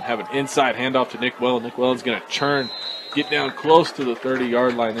turn around and have an inside handoff to Nick Welland. Nick Welland's going to churn, get down close to the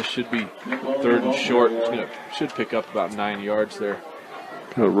 30-yard line. This should be 3rd and short. Should pick up about 9 yards there.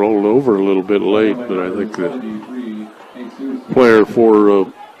 Kind of rolled over a little bit late, but I think the player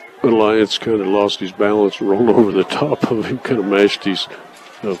for Alliance kind of lost his balance and rolled over the top of him, kind of mashed his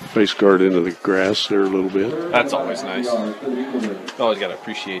face guard into the grass there a little bit. That's always nice. Always got to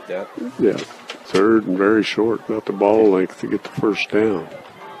appreciate that. Yeah, 3rd and very short, not the ball length to get the first down.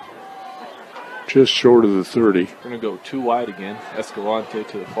 Just short of the 30. We're going to go 2 wide again. Escalante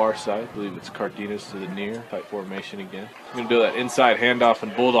to the far side. I believe it's Cardenas to the near. Tight formation again. We're going to do that inside handoff,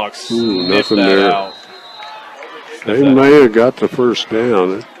 and Bulldogs sniff that there. out. They may have got the first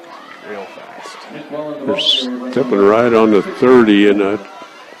down. Real fast. They're stepping right on the 30, and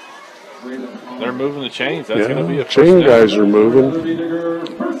they're moving the chains. That's going to be a first chain down. guys are moving.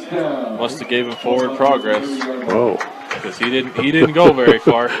 Must have gave him forward progress. Oh, because he didn't go very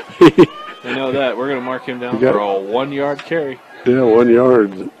far. I know that. We're going to mark him down for a 1-yard carry. Yeah, 1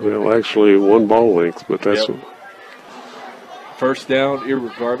 yard. Well, actually 1 ball length, but that's first down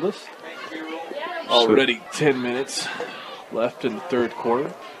irregardless. Already 10 minutes left in the 3rd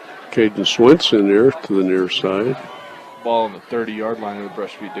quarter. Caden Swint's in there to the near side. Ball on the 30-yard line of the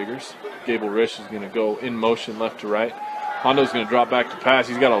Brushby Diggers. Gable Rich is going to go in motion left to right. Hondo's going to drop back to pass.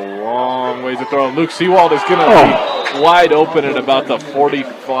 He's got a long ways to throw. Luke Seawald is going to be wide open at about the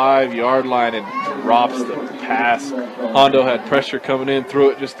 45-yard line and drops the pass. Hondo had pressure coming in, threw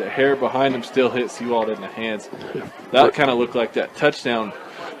it just a hair behind him, still hit Seawald in the hands. That kind of looked like that touchdown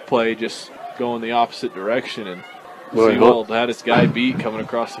play, just going the opposite direction. And Seawald had his guy beat coming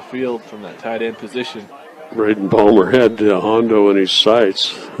across the field from that tight end position. Braden Palmer had Hondo in his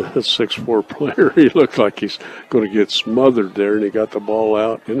sights. A 6'4" player. He looked like he's going to get smothered there, and he got the ball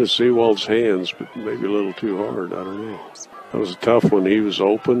out into Seawald's hands, but maybe a little too hard. I don't know. That was a tough one. He was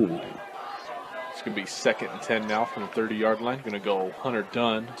open. It's going to be 2nd and 10 now from the 30-yard line. Going to go Hunter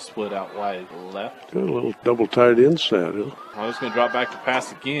Dunn, split out wide left. Got a little double tight end set, huh? Hunter's going to drop back to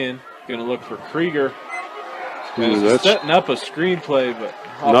pass again. Going to look for Krieger. That's setting up a screenplay, but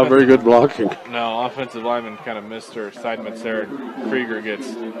not very good blocking. No, offensive lineman kind of missed her assignments there. Krieger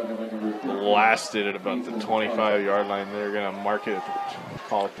gets blasted at about the 25-yard line. They're going to mark it,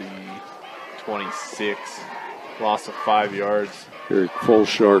 call it the 26. Loss of 5 yards. Eric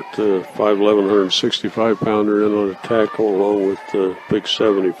Fulshart, 5'11", 165-pounder in on a tackle, along with big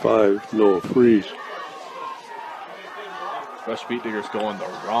 75, Noah Freeze. Brushby Diggers going the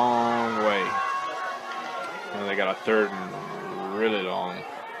wrong way. And they got a 3rd and really long.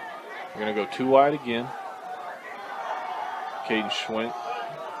 They're going to go 2 wide again. Caden Schwint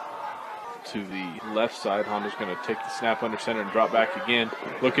to the left side. Hondo's going to take the snap under center and drop back again.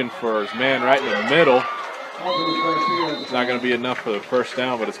 Looking for his man right in the middle. It's not going to be enough for the first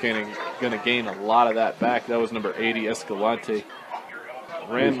down, but it's going to gain a lot of that back. That was number 80, Escalante.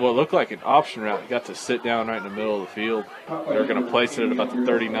 Ran what looked like an option route. He got to sit down right in the middle of the field. They're going to place it at about the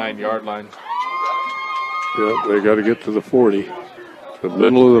 39-yard line. Yeah, they got to get to the 40. The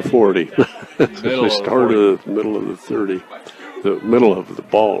middle of the 40. They started at the middle of the 30. The middle of the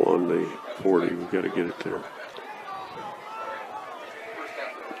ball on the 40. We've got to get it there.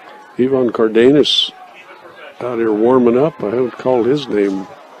 Ivan Cardenas out here warming up. I haven't called his name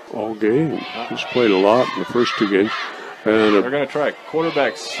all game. He's played a lot in the first two games. And they're going to try a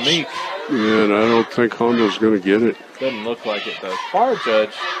quarterback sneak. Yeah, and I don't think Hondo's going to get it. Doesn't look like it, though. Far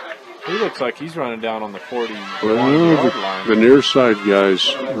judge, he looks like he's running down on the 41-yard line. The near side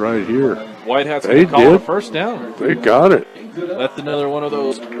guys right here. White Hat's going to call a first down. They got it. That's another one of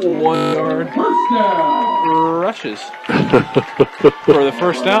those 1-yard rushes for the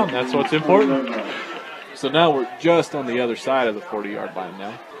first down. That's what's important. So now we're just on the other side of the 40-yard line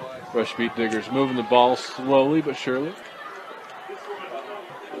now. Rush Beat Diggers moving the ball slowly but surely.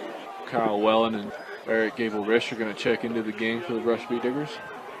 Kyle Wellen and Eric Gable-Risch are going to check into the game for the Rush Beat Diggers.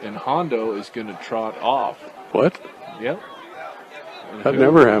 And Hondo is going to trot off. What? Yep. That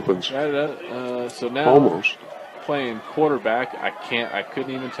never happens. So now almost playing quarterback, I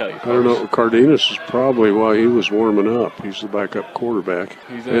couldn't even tell you. I don't know. Cardenas is probably why he was warming up. He's the backup quarterback.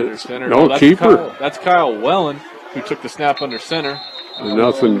 He's under center. No, that's keeper. That's Kyle Wellen, who took the snap under center.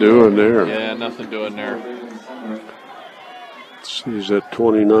 Nothing doing there. Yeah, nothing doing there. He's at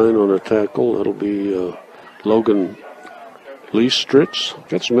 29 on a tackle. That'll be Logan Leastritz.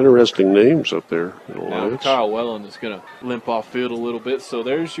 Got some interesting names up there. Now Kyle Wellen is going to limp off field a little bit. So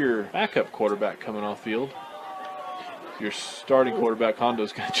there's your backup quarterback coming off field. Your starting quarterback,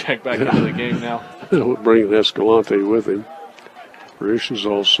 Hondo's going to check back into the game now. Bringing Escalante with him. Risch is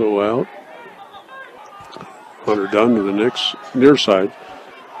also out. Hunter Dunn to the near side.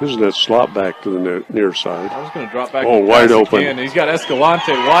 Isn't that slot back to the near side? I was going to drop back. Oh, wide open. He's got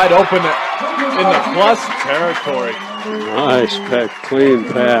Escalante wide open in the plus territory. Nice back, clean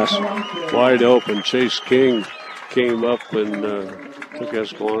pass. Wide open. Chase King came up and took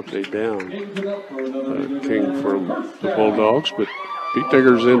Escalante down. King from the Bulldogs, but Beat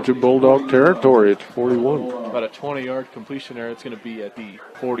Diggers into Bulldog territory at 41. About a 20-yard completion there. It's going to be at the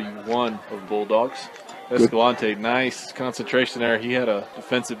 41 of Bulldogs. Escalante, nice concentration there. He had a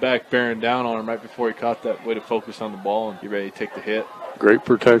defensive back bearing down on him right before he caught that way to focus on the ball and be ready to take the hit. Great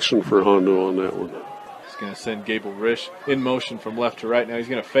protection for Hondo on that one. He's going to send Gable-Risch in motion from left to right. Now he's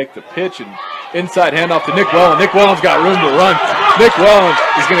going to fake the pitch and inside handoff to Nick Wellen. Nick Wellen's got room to run. Nick Wellen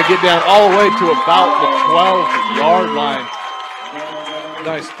is going to get down all the way to about the 12-yard line.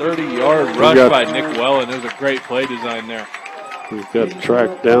 Nice 30-yard rush by Nick Wellen. There's a great play design there. We've got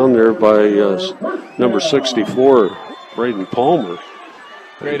tracked down there by number 64, Braden Palmer.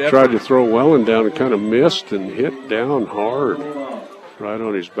 He tried to throw Wellen down and kind of missed and hit down hard right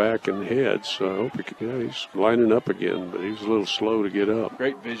on his back and head. So I hope he's lining up again, but he was a little slow to get up.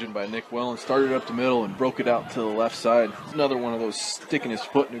 Great vision by Nick Wellen. Started up the middle and broke it out to the left side. It's another one of those sticking his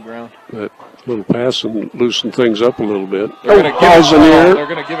foot in the ground. That little pass and loosen things up a little bit. They're going to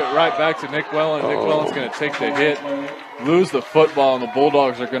give it right back to Nick Wellen. Nick Wellen's going to take the hit, lose the football, and the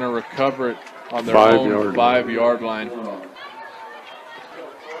Bulldogs are going to recover it on their own 5-yard line.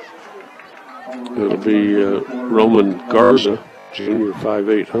 It'll be Roman Garza, junior,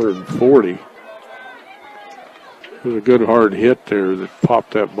 5'8", 140. It was a good hard hit there that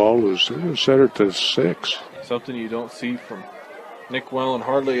popped that ball loose. They're going to set it to 6. Something you don't see from Nick Wellen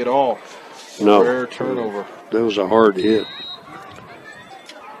hardly at all. No. Rare turnover. That was a hard hit.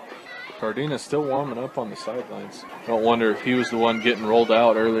 Cardenas still warming up on the sidelines. Don't wonder if he was the one getting rolled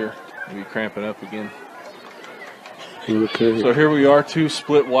out earlier. Maybe cramping up again. Okay. So here we are, 2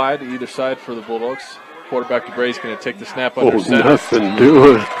 split wide either side for the Bulldogs. Quarterback DeBray's going to take the snap under center. Nothing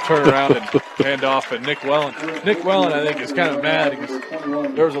doing. Turn around and hand off at Nick Wellen. Nick Wellen, I think, is kind of mad because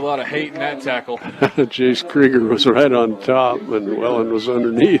there was a lot of hate in that tackle. Jace Krieger was right on top and Wellen was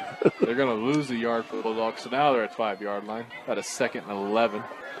underneath. They're going to lose the yard for the Bulldogs, so now they're at 5-yard line. About a 2nd and 11.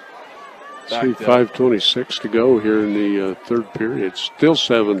 5:26 to go here in the third period. Still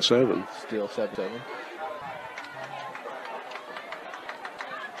 7-7. Still 7-7.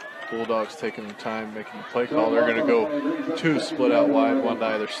 Bulldogs taking their time making the play call. They're going to go 2 split out wide, 1 to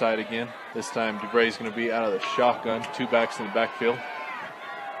either side again. This time DeBray's going to be out of the shotgun, 2 backs in the backfield.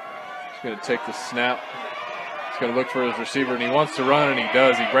 He's going to take the snap. He's going to look for his receiver, and he wants to run, and he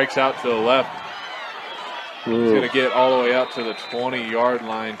does. He breaks out to the left. He's going to get all the way out to the 20-yard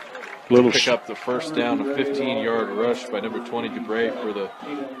line. pick up the first down, a 15-yard rush by number 20, Dubray, for the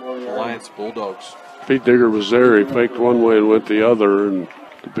Alliance Bulldogs. Beat Digger was there. He faked one way and went the other, and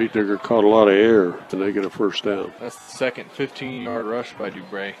the Beat Digger caught a lot of air, and they get a first down. That's the second 15-yard rush by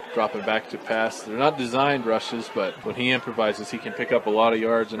Dubray. Dropping back to pass. They're not designed rushes, but when he improvises, he can pick up a lot of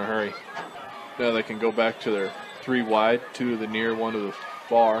yards in a hurry. Now they can go back to their 3 wide, 2 to the near, 1 to the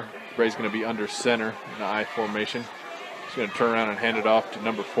far. Dubray's going to be under center in the I formation. He's going to turn around and hand it off to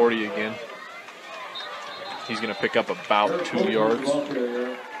number 40 again. He's going to pick up about 2 yards.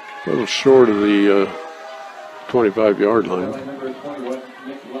 A little short of the 25-yard line.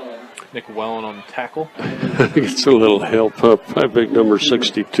 Nick Wellen on the tackle. Gets a little help up by big number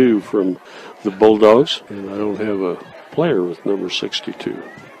 62 from the Bulldogs. And I don't have a player with number 62.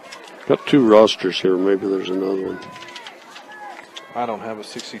 Got 2 rosters here. Maybe there's another one. I don't have a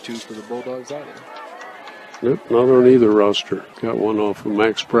 62 for the Bulldogs either. Nope, not on either roster. Got one off of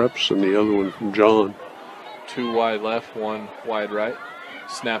Max Preps and the other one from John. 2 wide left, 1 wide right.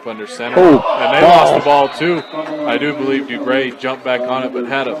 Snap under center. Oh, and they lost the ball too. I do believe Dubray jumped back on it, but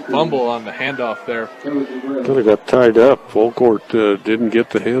had a fumble on the handoff there. Kind of got tied up. Full court didn't get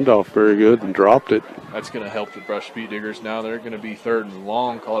the handoff very good and dropped it. That's going to help the Brush Beat Diggers now. They're going to be 3rd and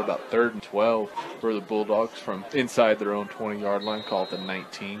long. Call it about 3rd and 12 for the Bulldogs from inside their own 20-yard line. Call it the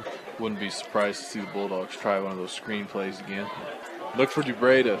 19. Wouldn't be surprised to see the Bulldogs try one of those screen plays again. Look for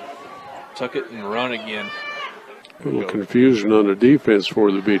Dubray to tuck it and run again. A little confusion on the defense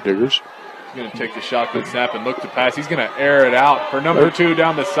for the Beat Diggers. He's going to take the shotgun snap and look to pass. He's going to air it out for number 2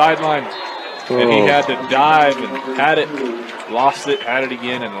 down the sideline. And he had to dive and had it, lost it, had it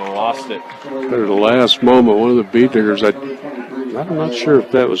again, and lost it. At the last moment, one of the Beat Diggers, I'm not sure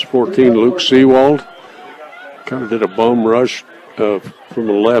if that was 14, Luke Seawald, kind of did a bum rush from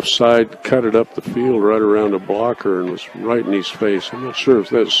the left side, cut it up the field right around the blocker and was right in his face. I'm not sure if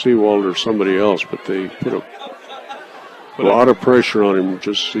that's Seawald or somebody else, but they put a lot of pressure on him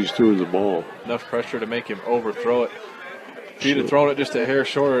just as he threw the ball. Enough pressure to make him overthrow it. If he'd have thrown it just a hair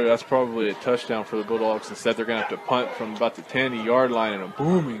shorter, that's probably a touchdown for the Bulldogs. Instead, they're going to have to punt from about the 10-yard line and a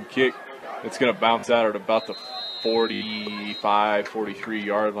booming kick. It's going to bounce out at about the 45,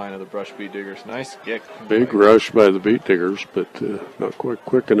 43-yard line of the Brush Beat Diggers. Nice kick. Big rush by the Beat Diggers, but not quite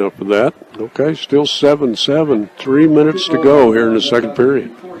quick enough for that. Okay, still 7-7. 3 minutes to go here in the second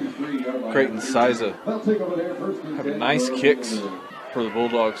period. Creighton Siza having nice kicks for the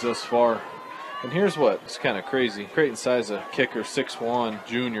Bulldogs thus far. And here's what's kind of crazy. Creighton Siza, kicker, 6'1",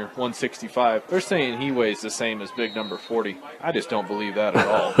 junior, 165. They're saying he weighs the same as big number 40. I just don't believe that at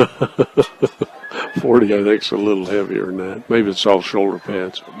all. 40, I think, is a little heavier than that. Maybe it's all shoulder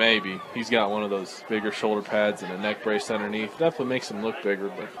pads. Maybe. He's got one of those bigger shoulder pads and a neck brace underneath. Definitely makes him look bigger,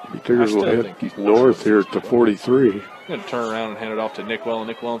 but Beat Diggers will head north here at the 43. He's going to turn around and hand it off to Nick Wellen.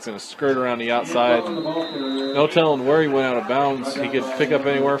 Nick Wellen's going to skirt around the outside. No telling where he went out of bounds. He could pick up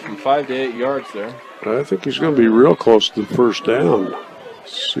anywhere from 5 to 8 yards there. I think he's going to be real close to the first down.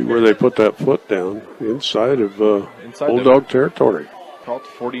 See where they put that foot down. Inside of Bulldog territory. Called the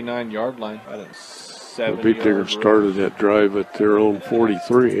 49-yard line. The Beat Diggers started that drive at their own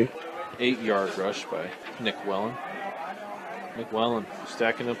 43. 8-yard rush by Nick Wellen. Nick Wellen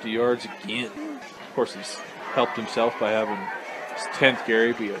stacking up the yards again. Of course, he's helped himself by having his 10th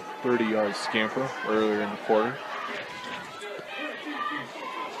carry be a 30-yard scamper earlier in the quarter.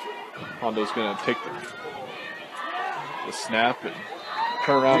 Hondo's going to take the snap and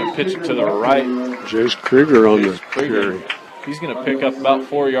turn around and pitch it to the right. Jace Krieger on the carry. He's going to pick up about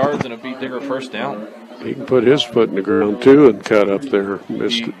 4 yards and a Beat Digger first down. He can put his foot in the ground, too, and cut up there.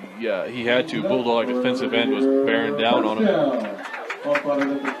 Missed it. Yeah, he had to. Bulldog defensive end was bearing down on him.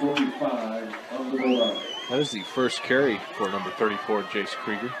 That is the first carry for number 34, Jace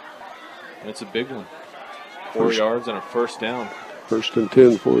Krieger. And it's a big one. 4 yards and a first down. First and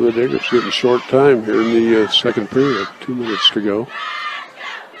 10 for the Diggers. Getting short time here in the second period. 2 minutes to go.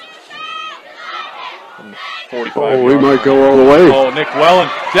 45 we might go all the way. Oh, Nick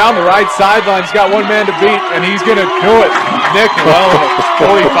Wellen down the right sideline. He's got one man to beat, and he's going to do it. Nick Wellen, a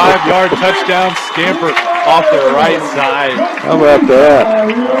 45-yard touchdown scamper off the right side. How about that?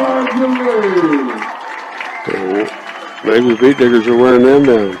 Maybe the Beat Diggers are wearing them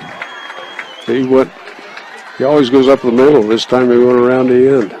down. He always goes up the middle. This time he went around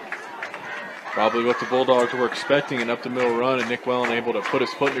the end. Probably what the Bulldogs were expecting, an up-the-middle run, and Nick Wellen able to put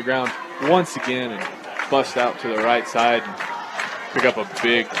his foot in the ground once again and bust out to the right side and pick up a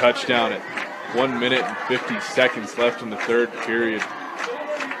big touchdown at 1 minute and 50 seconds left in the third period.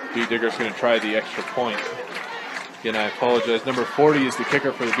 Beat Diggers going to try the extra point. Again, I apologize. Number 40 is the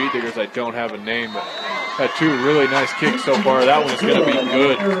kicker for the Beat Diggers. I don't have a name, but Had two really nice kicks so far. That one's going to be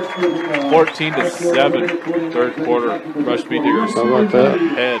good. 14-7, third quarter. Brush Beat Diggers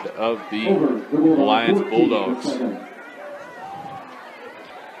ahead of the Alliance Bulldogs.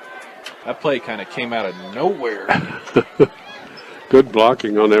 That play kind of came out of nowhere. Good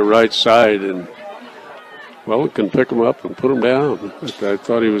blocking on that right side, and well, it can pick him up and put him down. I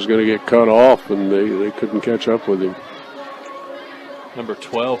thought he was going to get cut off, and they couldn't catch up with him. Number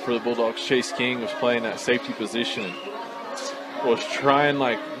 12 for the Bulldogs, Chase King, was playing that safety position and was trying,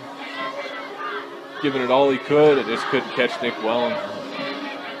 like, giving it all he could and just couldn't catch Nick Welling.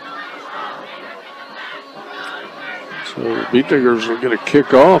 So the Beat Diggers will get a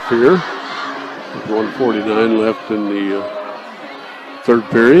kick off here with 1:49 left in the third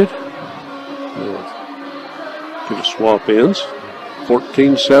period. Get a swap ends.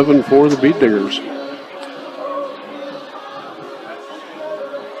 14-7 for the Beat Diggers.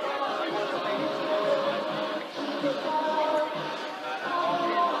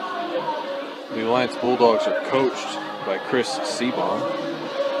 The Alliance Bulldogs are coached by Chris Seabaum.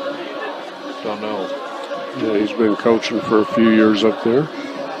 Don't know. Yeah, he's been coaching for a few years up there.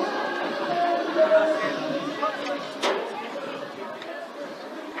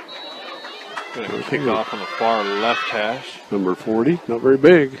 Going to kick off on the far left hash. Number 40, not very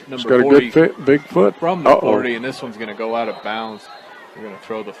big. He's got a 40 good big foot. From the 40, and this one's going to go out of bounds. We're going to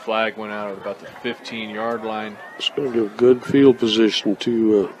throw the flag one out at about the 15-yard line. It's going to give good field position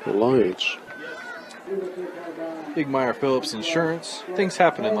to Alliance. Igmeyer Phillips Insurance. Things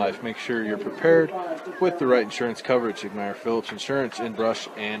happen in life. Make sure you're prepared with the right insurance coverage. Igmeyer Phillips Insurance in Brush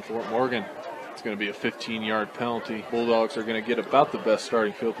and Fort Morgan. It's going to be a 15-yard penalty. Bulldogs are going to get about the best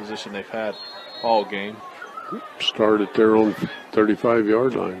starting field position they've had all game. Start at their own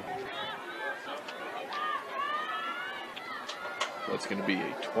 35-yard line. That's going to be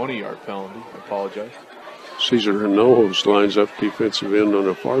a 20-yard penalty. I apologize. Cesar Hinojos lines up defensive end on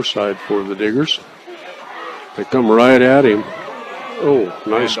the far side for the Diggers. They come right at him. Oh,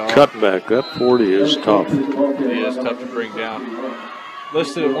 nice cutback. That 40 is tough. It is tough to bring down.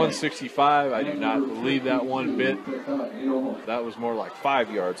 Listed at 165. I do not believe that one bit. That was more like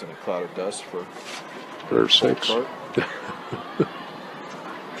 5 yards in a cloud of dust for or 6.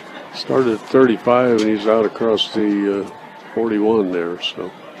 Started at 35, and he's out across the 41 there.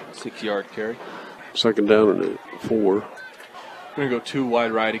 So 6-yard carry. Second down and 4. We're going to go 2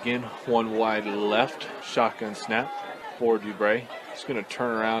 wide right again, 1 wide left. Shotgun snap for Dubray. He's going to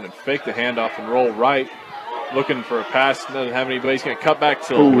turn around and fake the handoff and roll right. Looking for a pass. Doesn't have anybody. He's going to cut back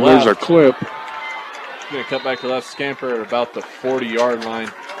to the left. There's a clip. He's going to cut back to the left. Scamper at about the 40-yard line.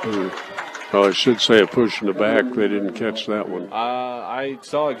 Well, I should say a push in the back. They didn't catch that one. I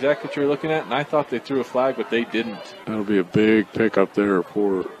saw exactly what you were looking at, and I thought they threw a flag, but they didn't. That'll be a big pickup there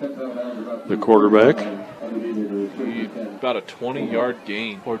for the quarterback. About a 20-yard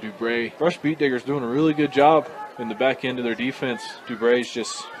gain for Dubray. Brush Beat Diggers doing a really good job in the back end of their defense. Dubray's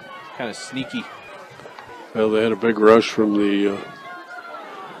just kind of sneaky. Well, they had a big rush from the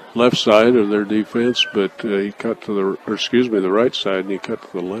left side of their defense, but he cut to the right side, and he cut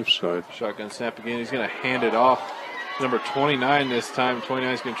to the left side. Shotgun snap again. He's going to hand it off. Number 29 this time.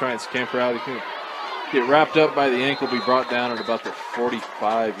 29 is going to try and scamper out. He's going to get wrapped up by the ankle, be brought down at about the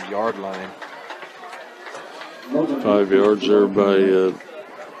 45-yard line. 5 yards there by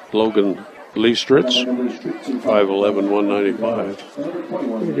Logan Leastritz. 5'11",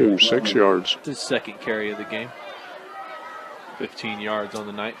 195. Give him 6 yards. His second carry of the game. 15 yards on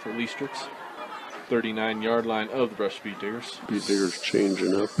the night for Leastritz. 39-yard line of the Brush Beat Diggers. Beat Diggers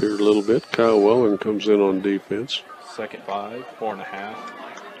changing up here a little bit. Kyle Welling comes in on defense. Second 5, 4.5.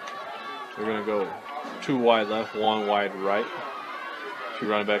 We're going to go 2 wide left, 1 wide right. 2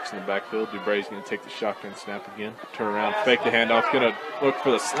 running backs in the backfield. Dubray's going to take the shotgun snap again. Turn around, fake the handoff. Going to look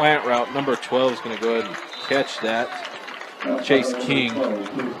for the slant route. Number 12 is going to go ahead and catch that. Chase King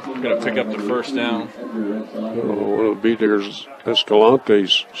going to pick up the first down. One of the Beat Diggers,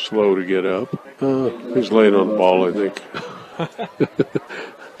 Escalante's slow to get up. He's laying on the ball, I think.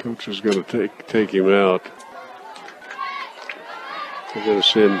 Coach is going to take him out. They're going to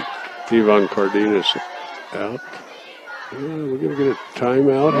send Ivan Cardenas out. We're going to get a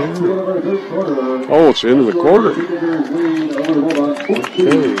timeout here. Oh, it's the end of the quarter.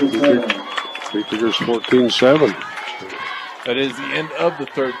 Okay, Beat Diggers 14-7. That is the end of the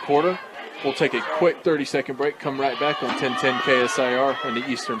third quarter. We'll take a quick 30-second break, come right back on 1010 KSIR on the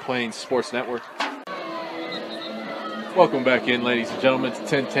Eastern Plains Sports Network. Welcome back in, ladies and gentlemen, to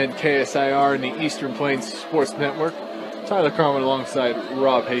 1010 KSIR and the Eastern Plains Sports Network. Tyler Carmin alongside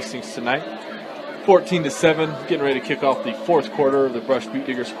Rob Hastings tonight. 14-7, getting ready to kick off the fourth quarter of the Brush Beat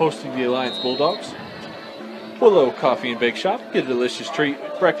Diggers hosting the Alliance Bulldogs. Willow Coffee and Bake Shop. Get a delicious treat,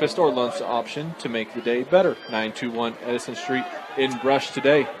 breakfast or lunch option to make the day better. 921 Edison Street in Brush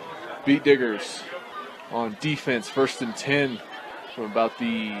today. Beet Diggers on defense, 1st and 10 from about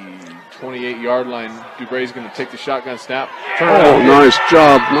the 28-yard line. Dubray's going to take the shotgun snap. Oh, nice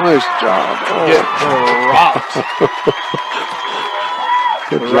job, nice job. Get dropped.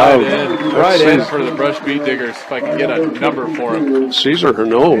 Good Right job. in for the Brush Beet Diggers. If I can get a number for him. Cesar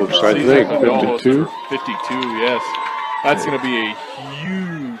Hernandez, I think, 52. 52, yes. That's going to be a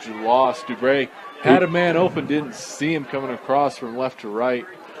huge loss. Dubray had a man open, didn't see him coming across from left to right.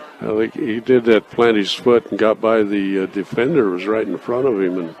 I think he did that, plant his foot and got by the defender, was right in front of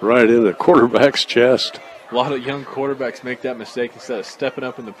him and right in the quarterback's chest. A lot of young quarterbacks make that mistake. Instead of stepping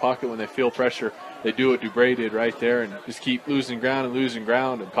up in the pocket when they feel pressure, they do what Dubray did right there and just keep losing ground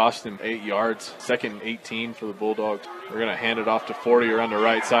and cost him 8 yards. 2nd and 18 for the Bulldogs. We're going to hand it off to 40 around the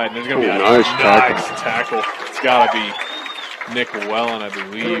right side, and there's going to be a nice tackle. It's got to be Nick Wellen, I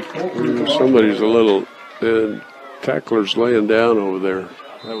believe. Somebody's a little tackler's laying down over there.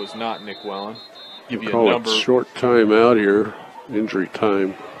 That was not Nick Wellen. Give you a Call number. it short time out here, injury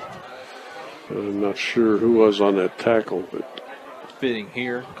time. I'm not sure who was on that tackle, but Fitting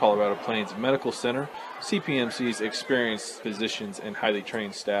here, Colorado Plains Medical Center. CPMC's experienced physicians and highly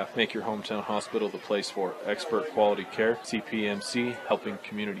trained staff make your hometown hospital the place for expert quality care. CPMC helping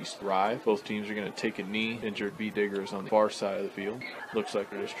communities thrive. Both teams are going to take a knee. Injured Beet Diggers on the far side of the field. Looks like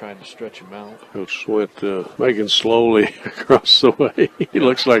they're just trying to stretch him out. Coach went making slowly across the way. He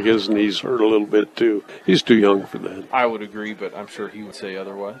looks like his knees hurt a little bit too. He's too young for that. I would agree, but I'm sure he would say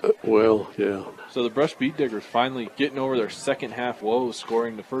otherwise. Well, yeah. So the Brush Beet Diggers finally getting over their second half woes,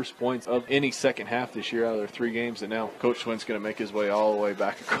 scoring the first points of any second half this year out of their 3 games, and now Coach Swin's going to make his way all the way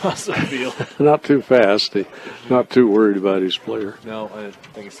back across the field. Not too fast. He's not too worried about his player. No,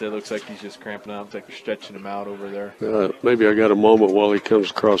 like I said, it looks like he's just cramping up. It's like they're stretching him out over there. Maybe I got a moment while he comes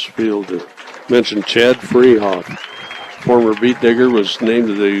across the field to mention Chad Freehoff. Former Beet Digger was named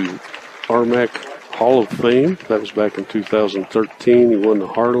to the RMAC Hall of Fame. That was back in 2013. He won the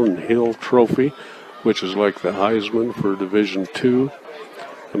Harlan Hill Trophy, which is like the Heisman for Division II.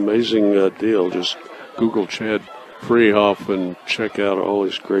 Amazing deal. Just Google Chad Freehoff and check out all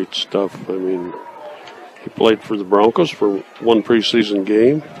his great stuff. I mean, he played for the Broncos for 1 preseason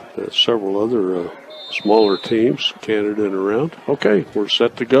game, several other smaller teams, Canada and around. Okay, we're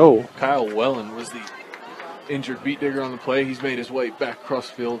set to go. Kyle Wellen was the injured Beet Digger on the play. He's made his way back across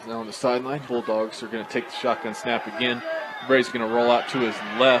the field now on the sideline. Bulldogs are going to take the shotgun snap again. Bray's going to roll out to his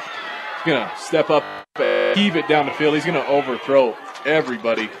left. He's going to step up and heave it down the field. He's going to overthrow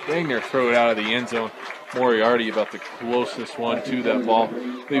everybody. Dang near throw it out of the end zone. Moriarty about the closest one to that ball.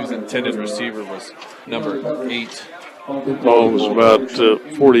 I believe his intended receiver was number 8. The ball was about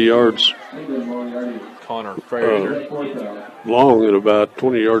 40 yards Connor Fraser. long and about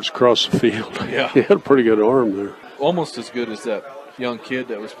 20 yards across the field. Yeah. He had a pretty good arm there. Almost as good as that young kid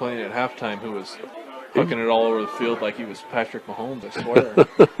that was playing at halftime who was hooking it all over the field like he was Patrick Mahomes, I swear.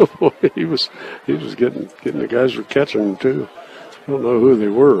 Boy, he was getting the guys were catching him too. I don't know who they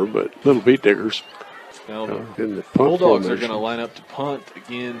were, but little Beet Diggers. Now In the punt Bulldogs are formation. going to line up to punt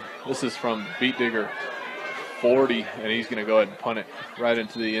again. This is from Beet Digger 40, and he's going to go ahead and punt it right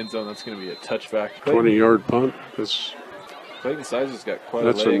into the end zone. That's going to be a touchback. 20-yard punt. Clayton Size has got quite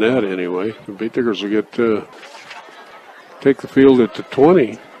That's a leg. a net anyway. The Beet Diggers will get take the field at the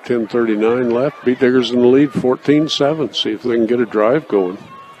 20. 10:39 left. Beet Diggers in the lead, 14-7. See if they can get a drive going.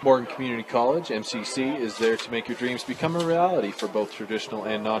 Morgan Community College, MCC, is there to make your dreams become a reality for both traditional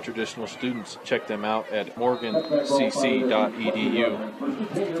and non-traditional students. Check them out at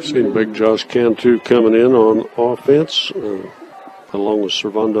morgancc.edu. Seen Big Josh Cantu coming in on offense, along with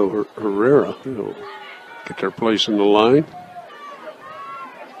Servando Herrera. They'll get their place in the line.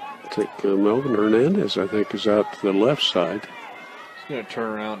 I think Melvin Hernandez, I think, is out to the left side. He's going to turn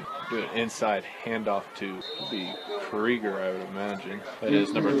around, do an inside handoff to the Krieger, I would imagine. That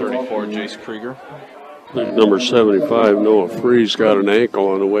is number 34, Jace Krieger. Number 75, Noah Freeze, got an ankle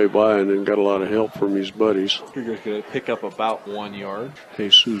on the way by and then got a lot of help from his buddies. Krieger's going to pick up about 1 yard.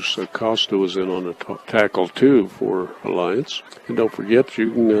 Jesus Acosta was in on the tackle, too, for Alliance. And don't forget,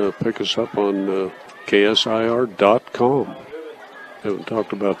 you can pick us up on KSIR.com. Haven't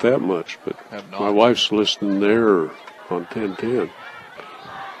talked about that much, but my wife's listening there on 1010.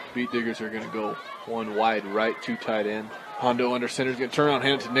 Beet Diggers are going to go 1 wide right, 2 tight end. Hondo under center is going to turn around,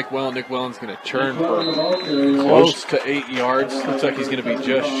 hand it to Nick Wellen. Nick Wellen's going to churn for close to 8 yards. Looks like he's going to be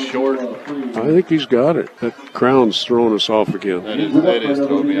just short. I think he's got it. That crown's throwing us off again. That is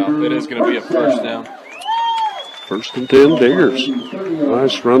throwing me off. It is going to be a first down. 1st and 10, Diggers.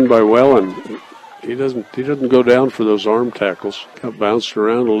 Nice run by Wellen. he doesn't go down for those arm tackles. Got bounced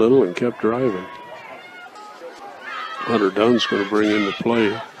around a little and kept driving. Hunter Dunn's going to bring in the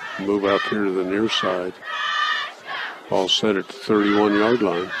play, move out here to the near side. Ball set at the 31-yard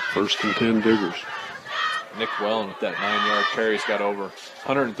line. 1st and 10 Diggers. Nick Wellen with that 9-yard carry has got over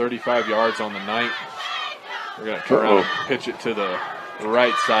 135 yards on the night. We're going to turn around and pitch it to the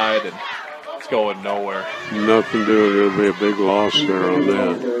right side, and it's going nowhere. Nothing doing. It'll be a big loss there on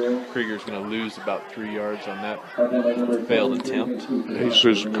that. Krieger's going to lose about 3 yards on that failed attempt.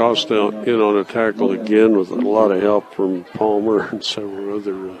 Jesus Costa in on a tackle again with a lot of help from Palmer and several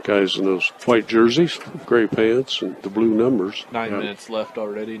other guys in those white jerseys, gray pants, and the blue numbers. 9 minutes left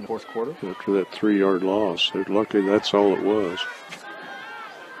already in the fourth quarter. After that 3-yard loss. They're lucky that's all it was.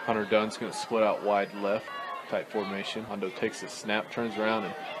 Hunter Dunn's going to split out wide left, tight formation. Hondo takes the snap, turns around,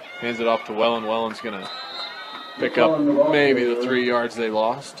 and hands it off to Wellen. Wellen's going to pick up maybe the 3 yards they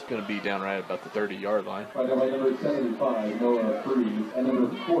lost. Going to be down right about the 30-yard line.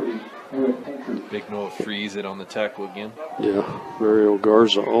 Big Noah Freeze it on the tackle again. Yeah, Mario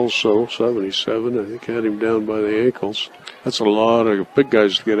Garza also, 77. I think had him down by the ankles. That's a lot of big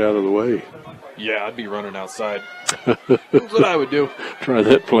guys to get out of the way. Yeah, I'd be running outside. That's what I would do. Try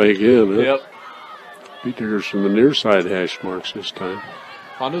that play again. Huh? Yep. Beat Diggers from the near side hash marks this time.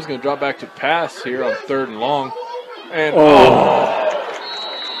 Hondo's going to drop back to pass here on 3rd and long. And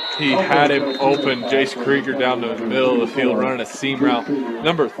he had him open. Jace Krieger down the middle of the field running a seam route.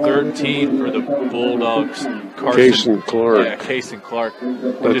 Number 13 for the Bulldogs. Cason Clark. Yeah, Cason Clark.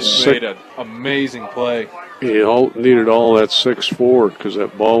 Just made an amazing play. He needed all that 6'4" because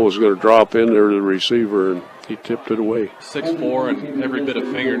that ball was going to drop in there to the receiver, and he tipped it away. 6'4", and every bit of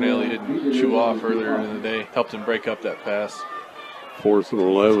fingernail he didn't chew off earlier in the day helped him break up that pass. 4th and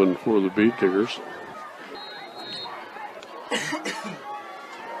 11 for the Beat Diggers. I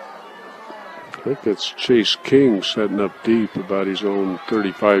think that's Chase King setting up deep about his own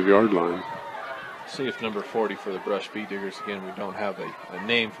 35-yard line. See if number 40 for the Brush Beat Diggers, again, we don't have a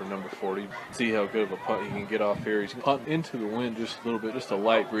name for number 40. See how good of a punt he can get off here. He's going to punt into the wind just a little bit, just a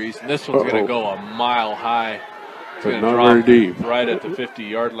light breeze. And this one's going to go a mile high. It's but going not to drop very deep. right at the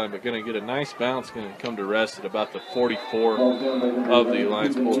 50-yard line, but going to get a nice bounce. Going to come to rest at about the 44 of the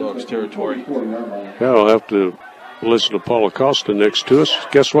Alliance Bulldogs territory. Yeah, I'll have to listen to Paul Acosta next to us.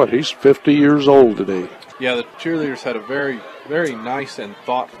 Guess what? He's 50 years old today. Yeah, the cheerleaders had a very, very nice and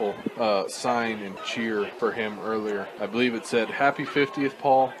thoughtful sign and cheer for him earlier. I believe it said, "Happy 50th,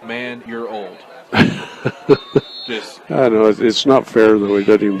 Paul. Man, you're old." Just, I know it's not fair though. He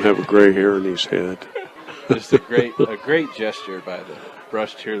doesn't even have a gray hair in his head. Just a great gesture by the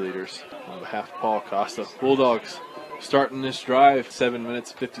Brush cheerleaders on behalf of Paul Costa. Bulldogs starting this drive. 7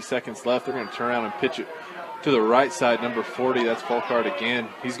 minutes, 50 seconds left. They're going to turn around and pitch it to the right side, number 40. That's Folkard again.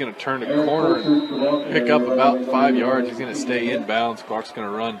 He's going to turn the corner and pick up about 5 yards. He's going to stay inbounds. Clock's going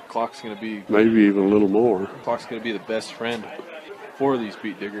to run. Clock's going to be maybe even a little more. Clock's going to be the best friend for these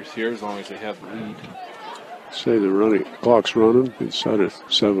Beat Diggers here as long as they have the lead. Say the clock's running. Inside of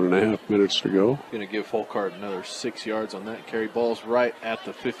 7.5 minutes to go. Going to give Folkard another 6 yards on that carry. Ball's right at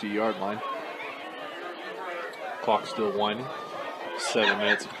the 50-yard line. Clock's still winding. 7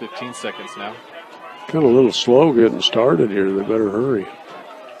 minutes and 15 seconds now. Kind of a little slow getting started here. They better hurry.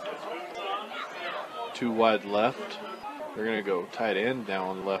 2 wide left. They're going to go tight end down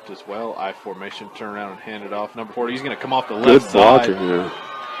on the left as well. I formation, turn around and hand it off. Number 40, he's going to come off the left side. Good blocking there.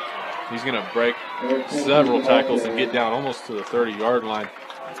 He's going to break several tackles and get down almost to the 30-yard line.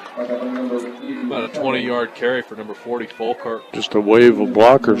 About a 20-yard carry for number 40, Folkart. Just a wave of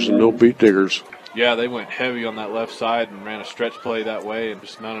blockers and no Beat Diggers. Yeah, they went heavy on that left side and ran a stretch play that way, and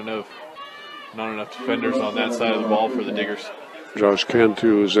just not enough defenders on that side of the ball for the Diggers. Josh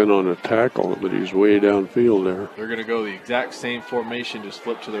Cantu is in on a tackle, but he's way downfield there. They're going to go the exact same formation, just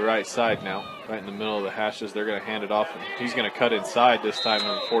flip to the right side now. Right in the middle of the hashes, they're going to hand it off. And he's going to cut inside this time.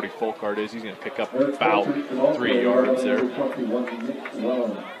 Number 40 Folkart is. He's going to pick up about 3 yards there.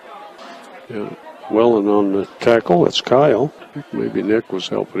 Yeah, Wellen on the tackle. That's Kyle. Maybe Nick was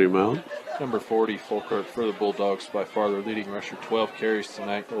helping him out. Number 40 Folkart for the Bulldogs, by far their leading rusher. 12 carries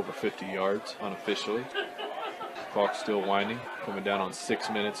tonight, over 50 yards unofficially. Clock still winding, coming down on 6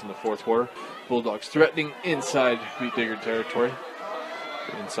 minutes in the fourth quarter. Bulldogs threatening inside Beat Digger territory,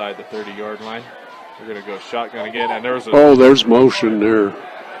 inside the 30-yard line. They're going to go shotgun again, and there's motion there.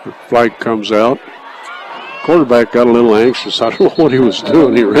 The flag comes out. Quarterback got a little anxious. I don't know what he was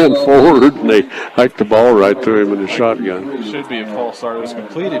doing. He ran forward, and they hiked the ball right to him in the shotgun. Should be a false start. It was a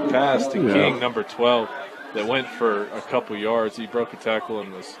completed pass to King, number 12, that went for a couple yards. He broke a tackle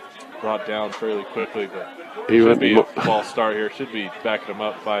and was brought down fairly quickly, but He should went be a false start here. Should be backing them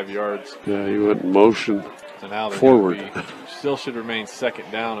up 5 yards. Yeah, he went in motion. So now they're forward. Still should remain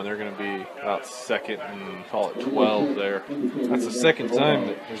second down, and they're going to be about second and call it 12 there. That's the second time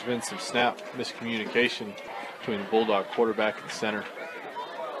that there's been some snap miscommunication between the Bulldog quarterback and center.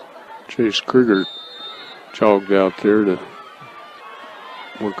 Chase Krieger jogged out there to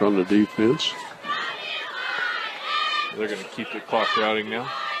work on the defense. They're going to keep the clock routing now,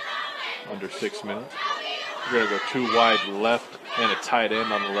 under 6 minutes. We're going to go 2 wide left and a tight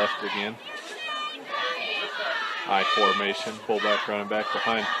end on the left again. I formation, fullback, running back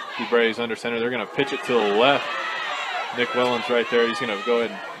behind DuBray's under center. They're going to pitch it to the left. Nick Wellens right there. He's going to go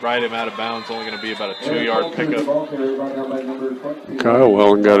ahead and ride him out of bounds. Only going to be about a 2-yard pickup. Kyle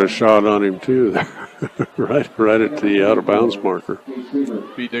Wellen got a shot on him too, right at the out of bounds marker.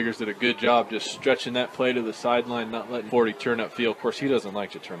 Beat Diggers did a good job just stretching that play to the sideline, not letting 40 turn upfield. Of course, he doesn't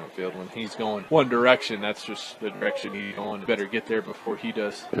like to turn upfield. When he's going one direction, that's just the direction he's going. Better get there before he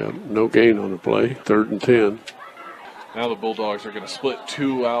does. Yeah, no gain on the play. 3rd and 10. Now the Bulldogs are going to split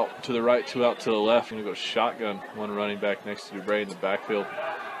 2 out to the right, 2 out to the left. Going to go shotgun, 1 running back next to DuBray in the backfield.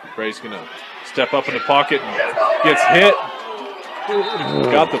 DuBray's going to step up in the pocket and gets hit.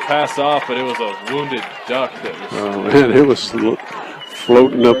 Got the pass off, but it was a wounded duck that was. Oh man, it was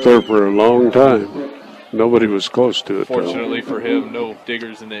floating up there for a long time. Nobody was close to it. Fortunately for him, no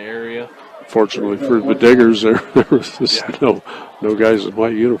Diggers in the area. Fortunately for the Diggers, there was just no guys in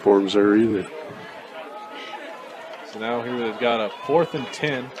white uniforms there either. So now here they've got a 4th and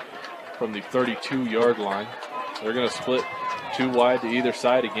 10 from the 32-yard line. They're going to split 2 wide to either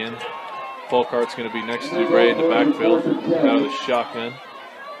side again. Folkart's going to be next to DuBray in the backfield out of the shotgun.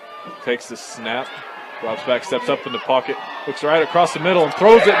 Takes the snap, drops back, steps up in the pocket, looks right across the middle and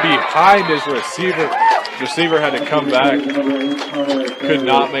throws it behind his receiver. The receiver had to come back, could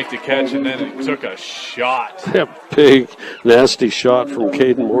not make the catch, and then he took a shot. That big, nasty shot from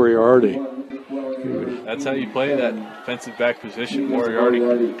Caden Moriarty. That's how you play that defensive back position. Moriarty,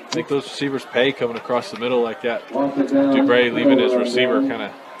 I think those receivers pay coming across the middle like that. DuBray leaving his receiver kind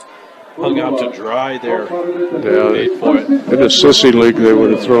of hung out to dry there. Yeah, for it. In a sissy league, they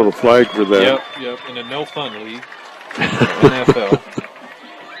would have thrown a flag for that. Yep. In a no-fun league, NFL.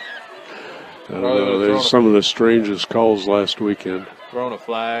 There's some of the strangest calls last weekend. Thrown a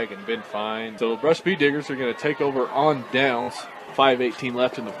flag and been fined. So Brush Beat Diggers are going to take over on downs. 5:18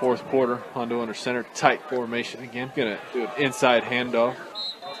 left in the 4th quarter. Hondo under center, tight formation again. Going to do an inside handoff.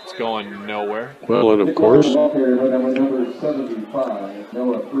 It's going nowhere. Well, and of course, they're going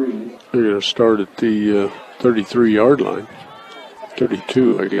to start at the 33-yard line.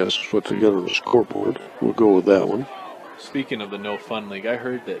 32, I guess, is what they got on the scoreboard. We'll go with that one. Speaking of the No Fun League, I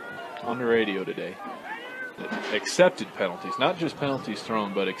heard that on the radio today that accepted penalties, not just penalties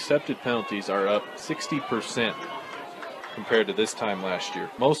thrown, but accepted penalties are up 60% compared to this time last year.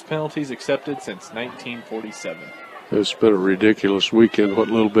 Most penalties accepted since 1947. It's been a ridiculous weekend, what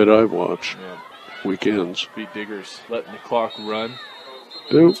little bit I've watched. Yeah. Weekends. Beat Diggers letting the clock run.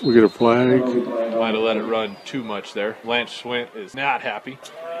 Oop, we get a flag. Might have let it run too much there. Lance Schwint is not happy.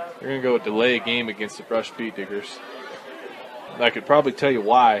 They're going to go delay a game against the Brush Beat Diggers. I could probably tell you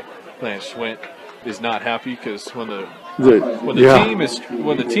why Lance Schwint is not happy, because when the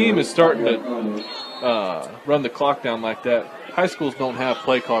team is starting to run the clock down like that, high schools don't have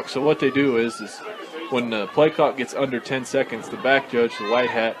play clocks. So what they do is when the play clock gets under 10 seconds, the back judge, the white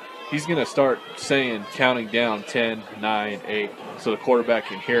hat, he's going to start counting down 10, 9, 8, so the quarterback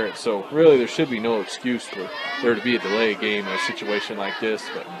can hear it. So really there should be no excuse for there to be a delay game in a situation like this.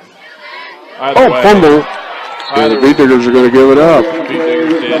 But either way, fumble. The Beat Diggers are going to give it up. Beat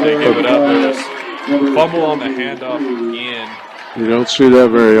Diggers did. They give it up. There's fumble on the handoff again. You don't see that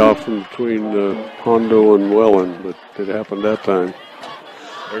very often between Hondo and Wellen, but it happened that time.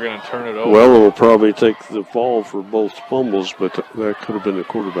 They're going to turn it over. Wellen will probably take the fall for both fumbles, but that could have been the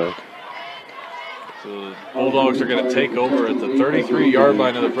quarterback. So the Bulldogs are going to take over at the 33-yard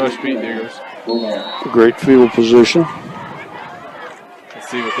line of the Brush Beat Diggers. Great field position. Let's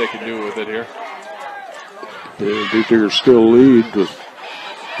see what they can do with it here. The Beat Diggers still lead with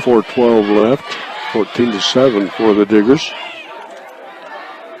 4:12 left, 14-7 for the Diggers.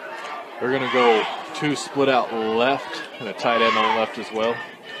 They're going to go 2 split out left and a tight end on the left as well.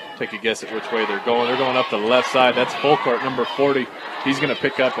 Take a guess at which way they're going. They're going up the left side. That's Folkart, number 40. He's going to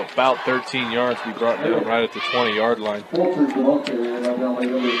pick up about 13 yards. Be brought down right at the 20-yard line.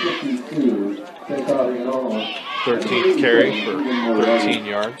 13th carry for 13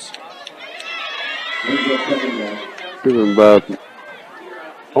 yards. Give him about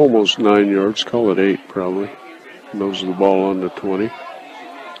almost 9 yards. Call it 8 probably. Nose of the ball on the 20.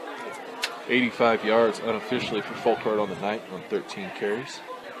 85 yards unofficially for Folkart on the night on 13 carries.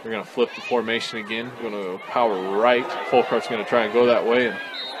 They're going to flip the formation again. Going to power right. Folkart's going to try and go that way. And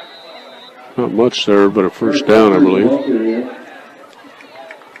not much there, but a first down, I believe.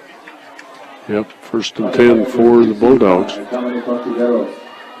 Yep, 1st and 10 for the Bulldogs.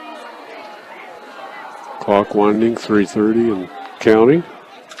 Clock winding, 3:30 and counting.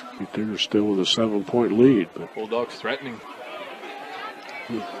 They're still with a 7-point lead. But Bulldogs threatening.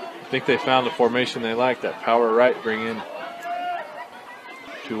 I think they found the formation they like. That power right, bring in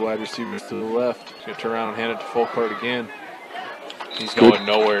 2 wide receivers to the left. He's going to turn around and hand it to Folkart again. He's going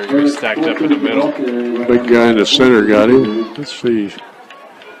nowhere. He's stacked up in the middle. Big guy in the center got him. Let's see.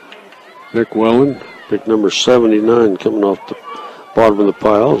 Nick Wellen, pick number 79, coming off the bottom of the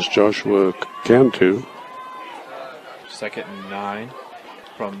pile is Joshua Cantu. 2nd and 9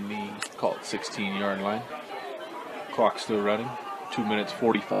 from the, call it 16-yard line. Clock still running. 2 minutes,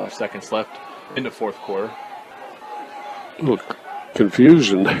 45 seconds left in the 4th quarter. Look,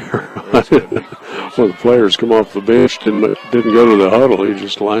 confusion there. Well, the players come off the bench, didn't go to the huddle. He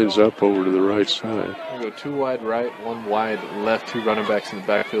just lines up over to the right side. We'll go 2 wide right, 1 wide left, 2 running backs in the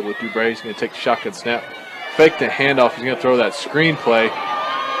backfield with Dubray. He's going to take the shotgun snap, fake the handoff. He's going to throw that screen play.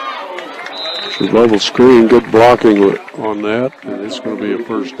 Level screen, good blocking on that, and it's going to be a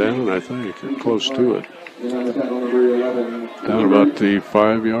first down, I think, or close to it. Down about the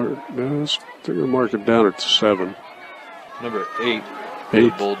 5-yard. No, they're going to mark it down at the 7. Number 8.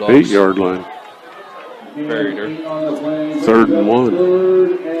 8-yard line. Buried her. 3rd and 1.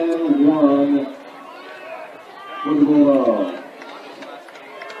 3rd and 1.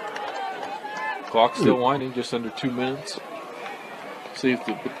 Clock still winding, just under 2 minutes. See if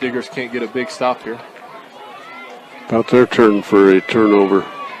the Diggers can't get a big stop here. About their turn for a turnover.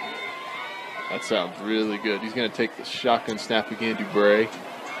 That sounds really good. He's going to take the shotgun snap again, Dubray.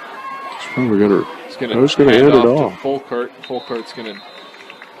 He's probably going to hand it off off. to Folkart. Folkart's going to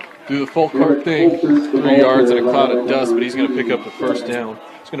do the Folkart thing. 3 yards in a cloud of dust, but he's going to pick up the first down.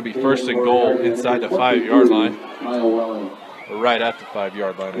 It's going to be 1st and goal inside the 5-yard line. Or right at the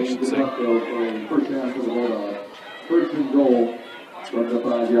 5-yard line, I should say. 1st and goal from the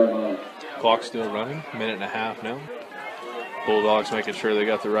 5-yard line. Clock still running, 1.5 minutes now. Bulldogs making sure they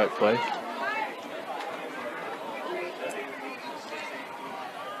got the right play.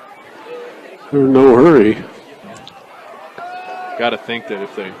 They're in no hurry. Got to think that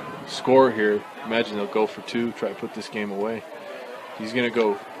if they score here, imagine they'll go for 2, try to put this game away. He's going to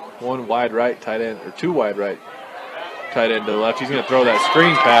go 1 wide right tight end, or 2 wide right tight end to the left. He's going to throw that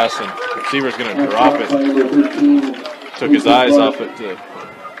screen pass, and the receiver's going to drop it. Took his eyes off it to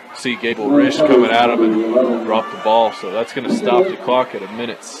see Gable Risch coming at him and drop the ball. So that's going to stop the clock at 1.6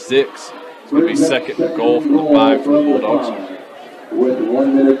 minutes. It's going to be 2nd and goal from the 5 for the Bulldogs. With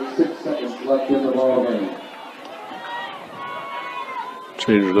 1 minute, 6 seconds left in the ball game.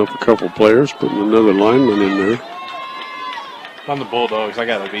 Changing up a couple players, putting another lineman in there. On the Bulldogs, I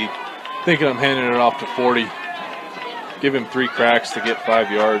got to be thinking I'm handing it off to 40. Give him 3 cracks to get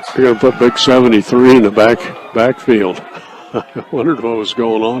 5 yards. They're going to put big 73 in the backfield. I wondered what was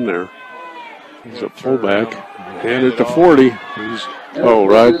going on there. He's a fullback. Hand it to 40. He's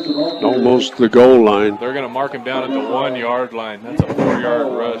right, almost the goal line. They're going to mark him down at the 1-yard line. That's a 4-yard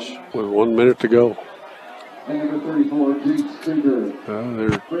rush. With 1 minute to go.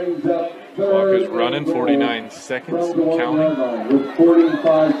 Clock is running, 49 seconds, counting.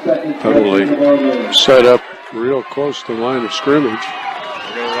 Totally set up real close to the line of scrimmage.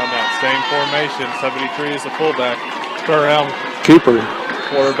 They're going to run that same formation. 73 is the fullback. Turn around. Keeper.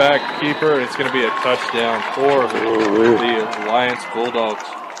 Quarterback, keeper. It's going to be a touchdown for the Alliance Bulldogs.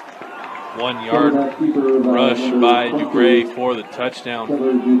 1-yard rush by Dubray for the touchdown.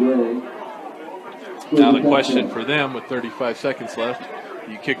 Now the question for them with 35 seconds left,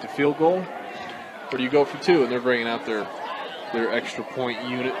 do you kick the field goal or do you go for 2? And they're bringing out their extra point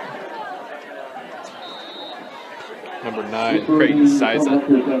unit. Number 9, Creighton Siza.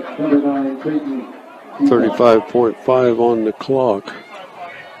 35.5 on the clock.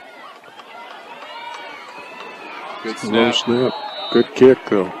 Good snap. No snap. Good kick,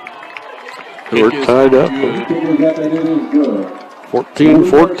 though. They were tied up.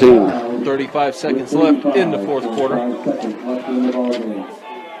 14-14. 35 seconds left in the 4th quarter.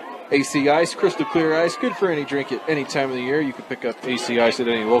 AC Ice, crystal clear ice, good for any drink at any time of the year. You can pick up AC Ice at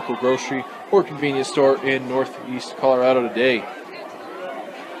any local grocery or convenience store in Northeast Colorado today.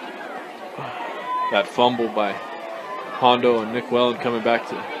 That fumble by Hondo and Nick Wellen coming back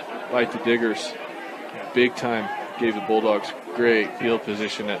to bite the Diggers. Big time. Gave the Bulldogs great field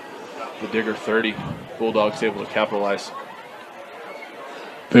position at the Digger 30. Bulldogs able to capitalize.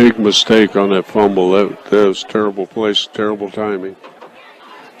 Big mistake on that fumble. That was terrible place, terrible timing.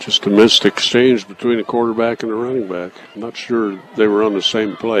 Just a missed exchange between the quarterback and the running back. I'm not sure they were on the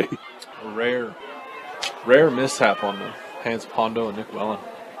same play. Rare mishap on the hands of Hondo and Nick Wellen.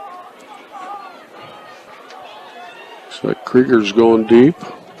 Looks like Krieger's going deep.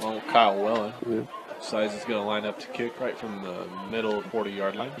 Well, Kyle Wellen. Yeah. Size is going to line up to kick right from the middle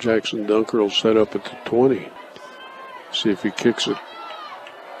 40-yard line. Jackson Dunker will set up at the 20. See if he kicks it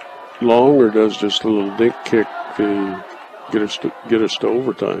long or does just a little dink kick to get us to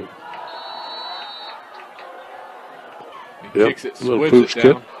overtime. He kicks it, switches it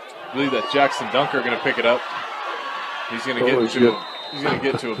down. I believe that's Jackson Dunker going to pick it up. He's going to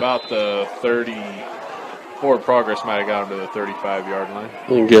get to about the 30. Forward progress might have got him to the 35-yard line.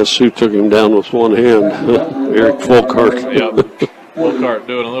 And guess who took him down with one hand? Eric Folkart. Yep. Folkart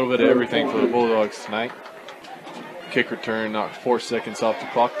doing a little bit of everything for the Bulldogs tonight. Kick return knocked 4 seconds off the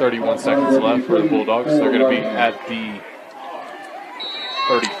clock. 31 seconds left for the Bulldogs. They're going to be at the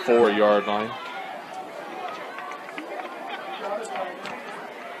 34-yard line.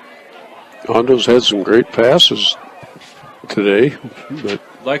 Hondo's had some great passes today, but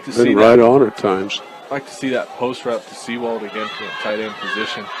like to see been right on at times. Like to see that post route to Seawald again for the tight end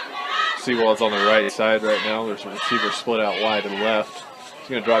position. Seawald's on the right side right now. There's a receiver split out wide to the left. He's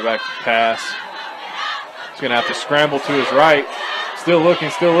going to draw back to pass. He's going to have to scramble to his right. Still looking.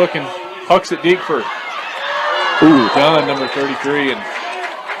 Hucks it deep for Dunn, number 33, and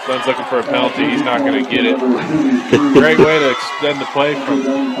Dunn's looking for a penalty. He's not going to get it. Great way to extend the play from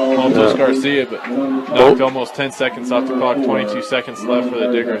Montos Garcia, but knocked almost 10 seconds off the clock. 22 seconds left for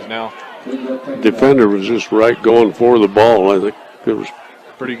the Diggers now. Defender was just right going for the ball. I think it was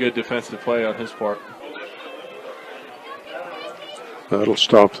pretty good defensive play on his part. That'll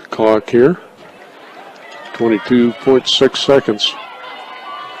stop the clock here. 22.6 seconds.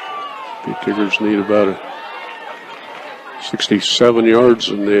 The Diggers need about a 67 yards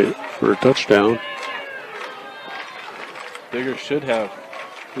for a touchdown. Diggers should have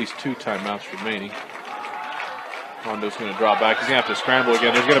at least 2 timeouts remaining. Hondo's going to drop back. He's going to have to scramble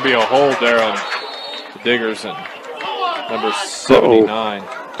again. There's going to be a hold there on the Diggers, and number 79,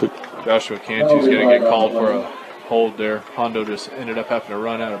 Joshua Cantu's going to get called for a hold there. Hondo just ended up having to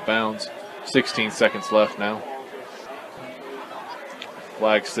run out of bounds. 16 seconds left now.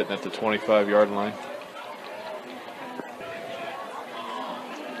 Flag sitting at the 25-yard line.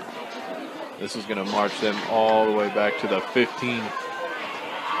 This is going to march them all the way back to the 15.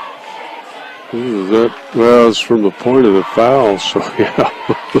 Well, it's from the point of the foul, so yeah.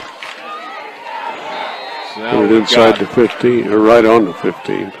 So now Put it inside the 15, or right on the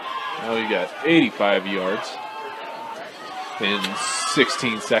 15. Now you got 85 yards in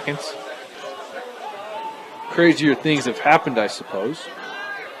 16 seconds. Crazier things have happened, I suppose.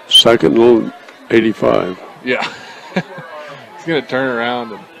 Second and 85. Yeah. He's going to turn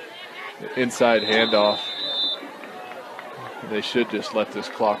around and inside handoff. They should just let this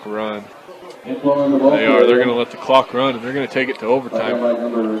clock run. They are. They're going to let the clock run, and they're going to take it to overtime.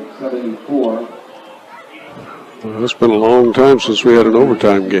 Well, it's been a long time since we had an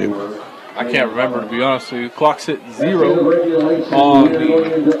overtime game. I can't remember, to be honest with you. The clock's hit 0 on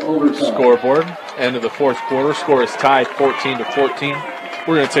the scoreboard. End of the fourth quarter. Score is tied 14-14.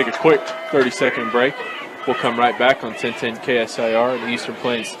 We're going to take a quick 30-second break. We'll come right back on 1010 KSIR and the Eastern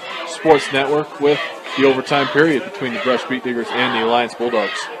Plains Sports Network with the overtime period between the Brush Beat Diggers and the Alliance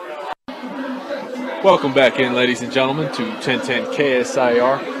Bulldogs. Welcome back in, ladies and gentlemen, to 1010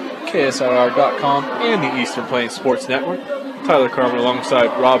 KSIR, KSIR.com, and the Eastern Plains Sports Network. Tyler Carmin alongside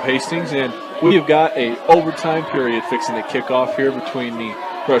Rob Hastings, and we've got a overtime period fixing to kick off here between the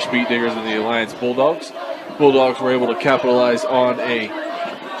Brush Beat Diggers and the Alliance Bulldogs. Bulldogs were able to capitalize on a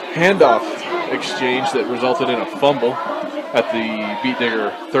handoff exchange that resulted in a fumble at the Beat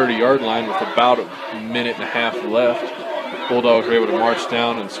Digger 30-yard line with about a minute and a half left. Bulldogs were able to march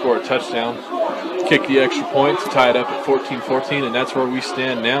down and score a touchdown, kick the extra point to tie it up at 14-14, and that's where we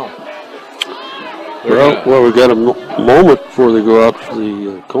stand now. Well, we got a moment before they go out for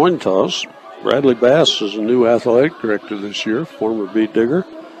the coin toss. Bradley Bass is a new athletic director this year, former Beat Digger,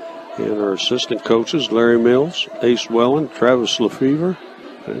 and our assistant coaches, Larry Mills, Ace Wellen, Travis Lefevre,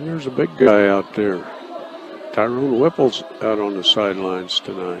 and there's a big guy out there. Tyrone Whipple's out on the sidelines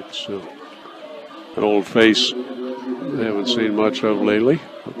tonight, so an old face we haven't seen much of lately.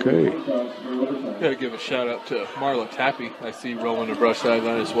 Okay. Got to give a shout out to Marla Tappy. I see rolling the brush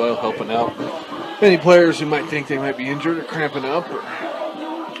sideline as well, helping out any players who might think they might be injured or cramping up or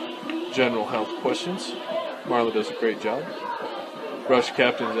general health questions. Marla does a great job. Brush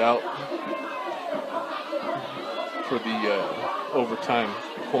captain's out for the overtime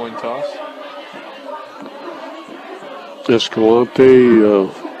coin toss. Escalante,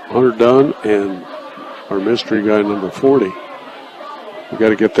 Hunter Dunn, and our mystery guy, number 40. We got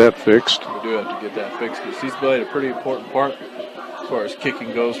to get that fixed. We do have to get that fixed because he's played a pretty important part as far as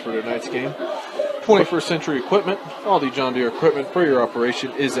kicking goes for tonight's game. 21st Century Equipment. All the John Deere equipment for your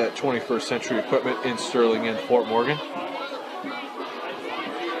operation is at 21st Century Equipment in Sterling and Fort Morgan.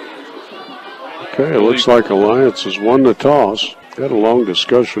 Okay, it looks like Alliance has won the toss. Had a long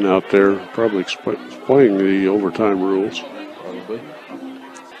discussion out there, probably explaining the overtime rules. Probably.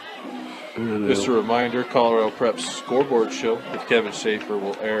 And, Just a reminder, Colorado Prep's scoreboard show with Kevin Schaefer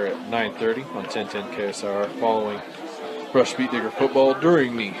will air at 9:30 on 1010 KSIR following Brush Beat Digger football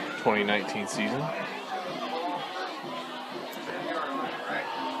during the 2019 season.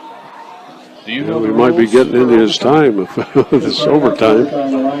 Do you know we the might be rules getting into his overtime? time if this overtime,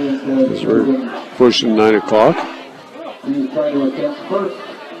 because we're pushing 9 o'clock.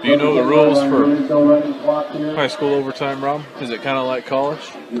 Do you know the rules for high school overtime, Rob? Is it kind of like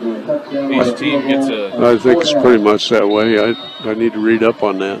college? Each team gets a... I think it's pretty much that way. I need to read up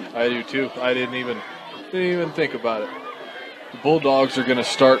on that. I do too. I didn't even think about it. The Bulldogs are going to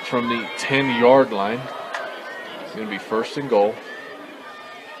start from the 10-yard line. It's going to be first and goal.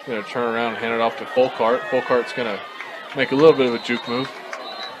 Going to turn around and hand it off to Folkart. Folkart's going to make a little bit of a juke move.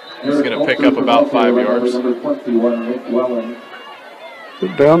 He's going to pick up about 5 yards.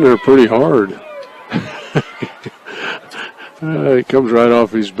 They're down there pretty hard. He comes right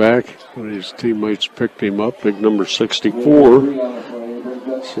off his back. His teammates picked him up. Big number 64.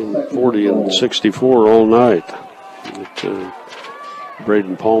 Seen 40 and 64 all night.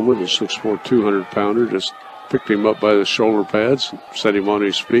 Braden Palmer, the 6'4", 200-pounder, just picked him up by the shoulder pads and set him on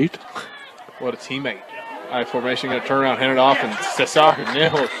his feet. What a teammate. I formation going to turn around, hand it off, and Cesar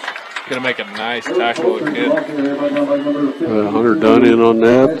Nils going to make a nice tackle again. Hunter Dunn in on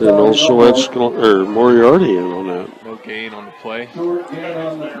that, and also Moriarty in on that. No gain on the play.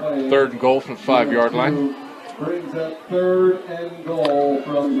 Third and goal from the 5-yard line.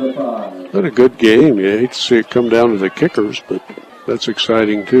 Been a good game. You hate to see it come down to the kickers, but that's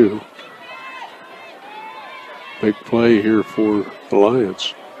exciting too. Big play here for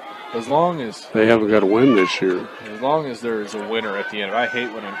Alliance. As long as they haven't got a win this year. As long as there is a winner at the end. I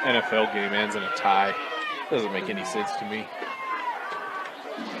hate when an NFL game ends in a tie. Doesn't make any sense to me.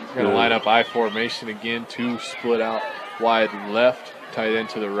 We're going to line up I formation again. 2 split out wide left, tight end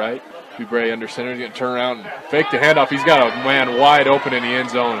to the right. Bray under center. He's going to turn around and fake the handoff. He's got a man wide open in the end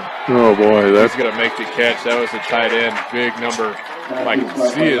zone. Oh, boy. He's going to make the catch. That was the tight end. Big number. If I can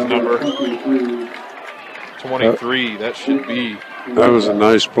see his number. 23. That should be. That was a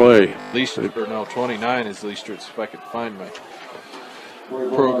nice play. 29 is Leastritz, if I can find my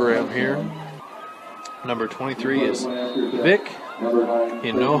program here. Number 23 is Vic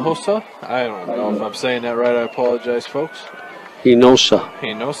Hinojosa. I don't know if I'm saying that right. I apologize, folks.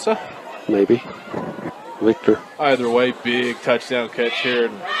 Hinosa. Maybe. Victor. Either way, big touchdown catch here.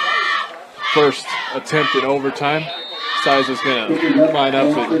 And first attempt at overtime. Size is going to line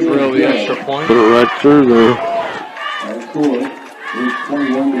up and drill the extra point. Put it right through there.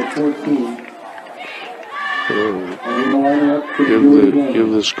 21-14.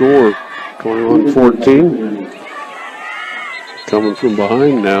 Give the score. 21-14. Coming from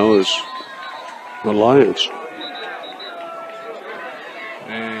behind now is Alliance.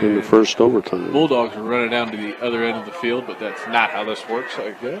 In the first overtime. Bulldogs are running down to the other end of the field, but that's not how this works,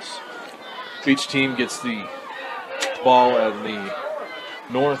 I guess. Each team gets the ball at the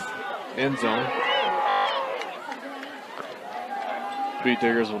north end zone. Beat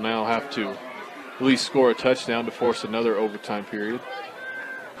Diggers will now have to at least score a touchdown to force another overtime period.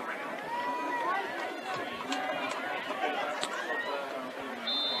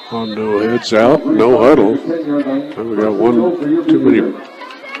 On no heads out, no huddle. And we got one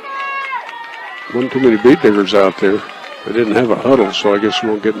too many Beat Diggers out there. They didn't have a huddle, so I guess we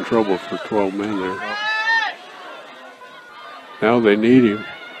won't get in trouble for 12 men there. Now they need him.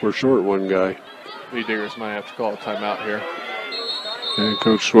 We're short one guy. Beat Diggers might have to call a timeout here. And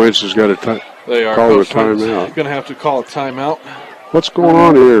Coach Swentz has got to call a timeout. Going to have to call a timeout. What's going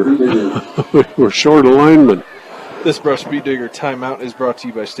on here? We're short alignment. This Brush Beat Digger timeout is brought to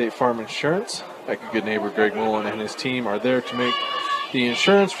you by State Farm Insurance. Like a good neighbor, Greg Mullen and his team are there to make the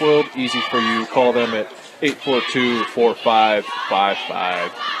insurance world easy for you. Call them at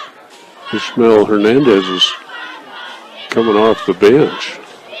 842-4555. Ishmael Hernandez is coming off the bench.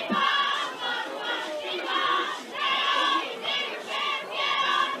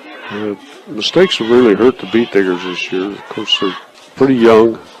 Mistakes have really hurt the Beat Diggers this year. Of course, they're pretty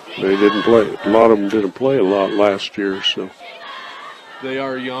young. They didn't play. A lot of them didn't play a lot last year, so They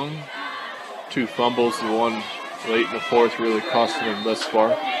are young. 2 fumbles, the one late in the fourth really costing them thus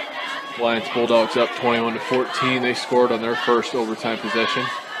far. Lions Bulldogs up 21-14. They scored on their first overtime possession.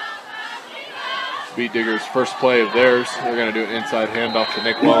 Beat Diggers' first play of theirs. They're going to do an inside handoff to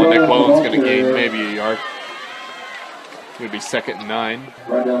Nick Wellen. Nick Wellen's going to gain maybe a yard. It's going to be 2nd and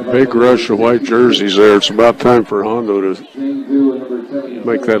 9. Big rush of white jerseys there. It's about time for Hondo to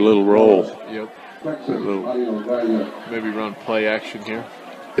make that little roll. Yep. That little, maybe run play action here.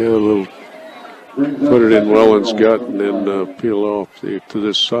 yeah, a little. Put it in Wellen's gut and then peel off to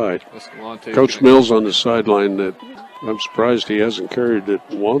this side. Coach Mills on the sideline. That I'm surprised he hasn't carried it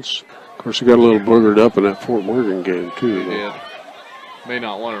once. Of course, he got a little boogered up in that Fort Morgan game too. He did. May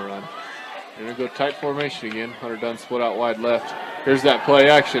not want to run. They're going to go tight formation again. Hunter Dunn split out wide left. Here's that play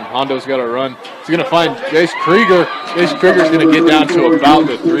action. Hondo's got to run. He's going to find Jace Krieger. Jace Krieger's going to get down to about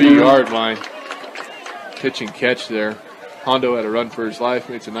the 3-yard line. Pitch and catch there. Hondo had a run for his life.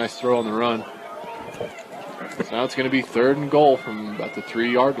 Makes a nice throw on the run. So now it's going to be 3rd and goal from about the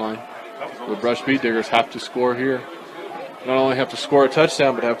 3-yard line. The Brush Beat Diggers have to score here. Not only have to score a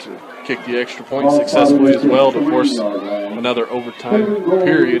touchdown, but have to kick the extra point successfully as well to force another overtime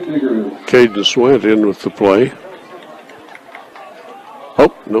period. Caden Swint in with the play.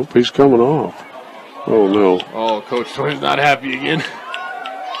 Oh, nope, he's coming off. Oh, no. Oh, Coach Swint's not happy again.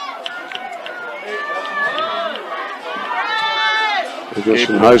 I guess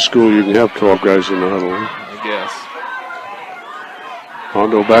in high school you can have 12 guys in the huddle. I guess.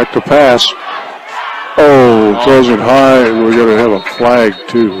 Hondo back to pass. Oh, throws it high, and we're going to have a flag,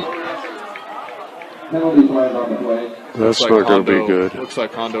 too. That's not going to be good. Looks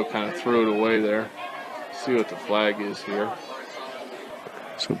like Hondo kind of threw it away there. See what the flag is here.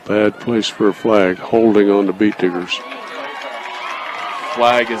 It's a bad place for a flag, holding on to Beat Diggers.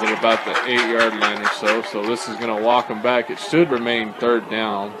 Flag is at about the 8-yard line or so this is going to walk them back. It should remain 3rd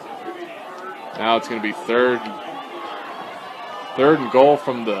down. Now it's going to be third and goal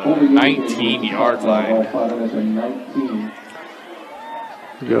from the 19-yard line.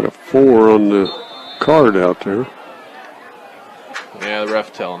 We got a 4 on the card out there. Yeah, the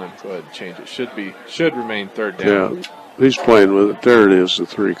ref telling him go ahead and change it. Should remain 3rd down. Yeah, he's playing with it. There it is. The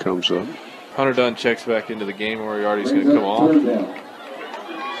 3 comes up. Hunter Dunn checks back into the game. Moriarty's going to come off.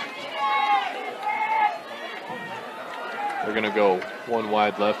 They're going to go 1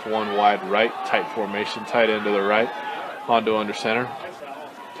 wide left, 1 wide right. Tight formation, tight end to the right. Hondo under center.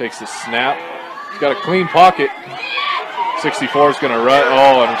 Takes the snap. He's got a clean pocket. 64 is going to run.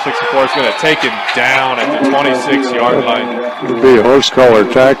 Oh, and 64 is going to take him down at the 26-yard line. It'll be a horse collar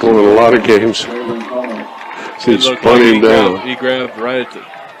tackle in a lot of games. He's spun him down. He grabbed right at the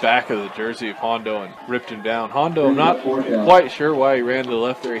back of the jersey of Hondo and ripped him down. Hondo, I'm not quite sure why he ran to the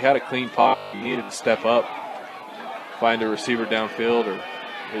left there. He had a clean pocket. He needed to step up, find a receiver downfield, or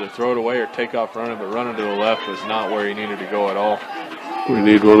either throw it away or take off running, but running to the left was not where he needed to go at all. We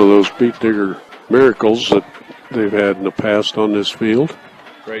need one of those Beat Digger miracles that they've had in the past on this field.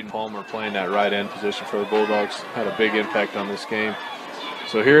 Braden Palmer playing that right end position for the Bulldogs had a big impact on this game.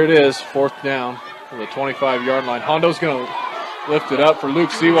 So here it is, 4th down from the 25-yard line. Hondo's going to lift it up for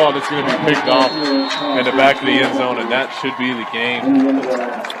Luke Sewald. It's going to be picked off in the back of the end zone, and that should be the game.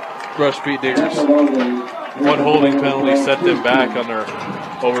 Brush Beat Diggers. 1 holding penalty set them back on their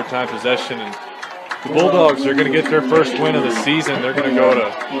overtime possession, and the Bulldogs are going to get their first win of the season. They're going to go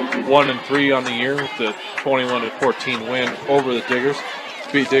to 1-3 on the year with the 21-14 win over the Diggers.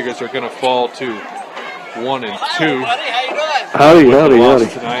 Beat Diggers are going to fall to 1-2. Howdy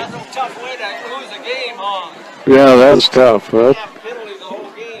tonight. Tough way to lose a game, huh? Yeah, that's tough.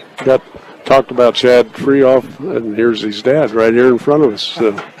 Got talked about Chad Freehoff, and here's his dad right here in front of us.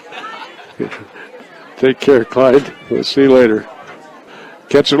 So. Take care, Clyde. We'll see you later.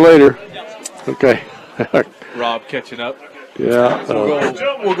 Catch you later. Okay. Rob catching up. Yeah.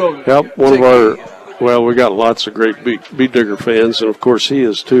 We'll go. Yep, one of our, well, we got lots of great Beat Digger fans, and of course he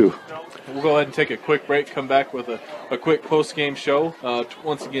is too. We'll go ahead and take a quick break, come back with a quick post-game show.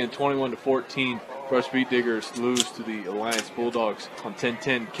 Once again, 21-14, Brush Beat Diggers lose to the Alliance Bulldogs on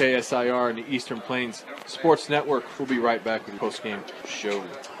 1010 KSIR and the Eastern Plains Sports Network. We'll be right back with the post-game show.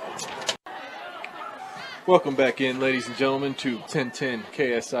 Welcome back in, ladies and gentlemen, to 1010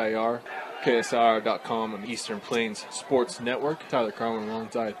 KSIR, KSIR.com, and Eastern Plains Sports Network. Tyler Carmin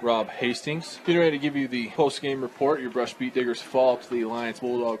alongside Rob Hastings. Getting ready to give you the post-game report. Your Brush Beat Diggers fall to the Alliance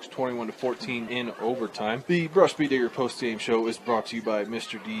Bulldogs 21-14 in overtime. The Brush Beat Digger post-game show is brought to you by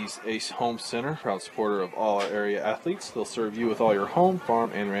Mr. D's Ace Home Center, proud supporter of all our area athletes. They'll serve you with all your home,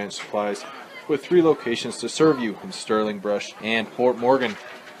 farm, and ranch supplies with 3 locations to serve you in Sterling, Brush, and Fort Morgan.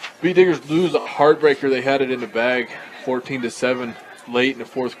 Beat Diggers lose a heartbreaker. They had it in the bag, 14-7. late in the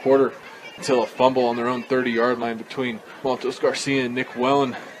fourth quarter until a fumble on their own 30-yard line between Maltos Garcia and Nick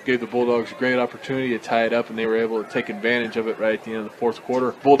Wellen gave the Bulldogs a great opportunity to tie it up, and they were able to take advantage of it right at the end of the fourth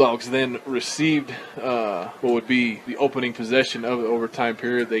quarter. Bulldogs then received what would be the opening possession of the overtime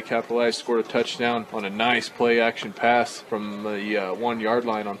period. They capitalized, scored a touchdown on a nice play-action pass from the 1-yard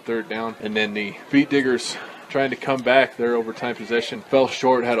line on third down, and then the Beat Diggers, trying to come back their overtime possession, fell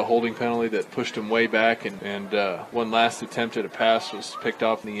short, had a holding penalty that pushed them way back, and one last attempt at a pass was picked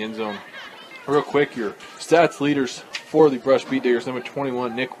off in the end zone. Real quick, your stats leaders for the Brush Beat Diggers: number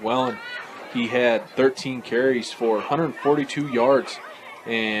 21, Nick Wellen. He had 13 carries for 142 yards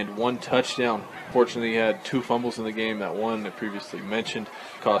and 1 touchdown. Fortunately, he had 2 fumbles in the game. That one I previously mentioned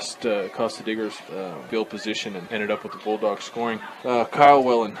cost the Diggers field position and ended up with the Bulldogs scoring. Kyle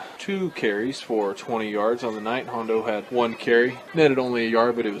Wellen, 2 carries for 20 yards on the night. Hondo had 1 carry, netted only a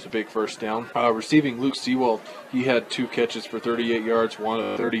yard, but it was a big first down. Receiving, Luke Seawald, he had 2 catches for 38 yards,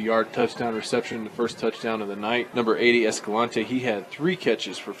 1 30-yard touchdown reception, the first touchdown of the night. Number 80, Escalante, he had 3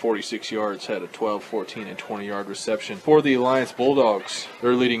 catches for 46 yards, had a 12, 14, and 20-yard reception. For the Alliance Bulldogs,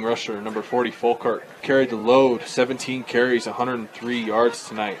 their leading rusher, number 40, Folkart, carried the load, 17 carries, 103 yards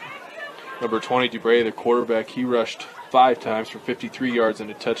tonight. Number 20, Dubray, the quarterback, he rushed 5 times for 53 yards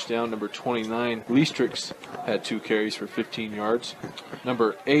and a touchdown. Number 29, Leastrix, had 2 carries for 15 yards.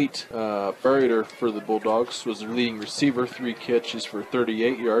 Number 8, Farrier for the Bulldogs, was their leading receiver, 3 catches for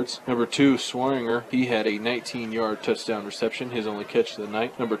 38 yards. Number 2, Swaringer, he had a 19-yard touchdown reception, his only catch of the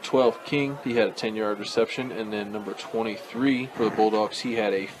night. Number 12, King, he had a 10-yard reception. And then number 23 for the Bulldogs, he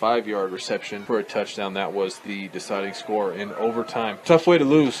had a 5-yard reception for a touchdown. That was the deciding score in overtime. Tough way to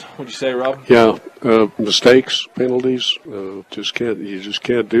lose, would you say, Rob? Yeah, mistakes, penalties. You just can't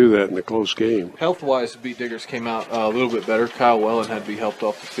do that in a close game. Health-wise, the Beat Diggers came out a little bit better. Kyle Wellen had to be helped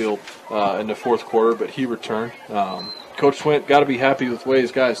off the field in the fourth quarter, but he returned. Coach Swint got to be happy with the way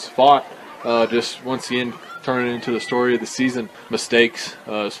his guys fought. Just once again, turning into the story of the season. Mistakes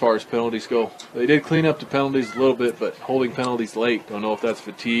as far as penalties go. They did clean up the penalties a little bit, but holding penalties late. Don't know if that's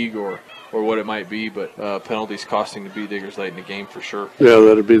fatigue or what it might be, but penalties costing the Beat Diggers late in the game for sure. Yeah,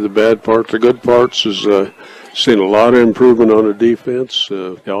 that'd be the bad part. The good parts is seen a lot of improvement on the defense.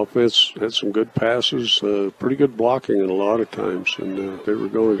 The offense had some good passes, pretty good blocking in a lot of times, and they were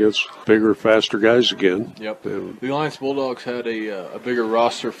going against bigger, faster guys again. Yep. The Alliance Bulldogs had a bigger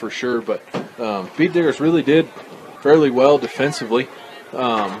roster for sure, but Beat Diggers really did fairly well defensively.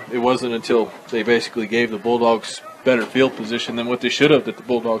 It wasn't until they basically gave the Bulldogs better field position than what they should have that the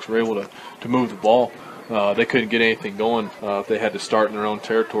Bulldogs were able to move the ball. They couldn't get anything going if they had to start in their own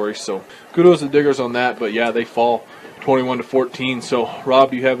territory. So kudos to the Diggers on that. But yeah, they fall 21-14. So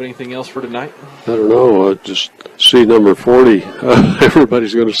Rob, do you have anything else for tonight? I don't know. Just see number 40.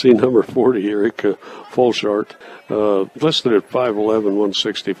 Everybody's going to see number 40, Eric Fulshart. Listed at 5'11",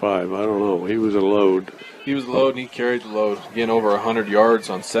 165. I don't know. He was a load. He was the load, and he carried the load. Again, over 100 yards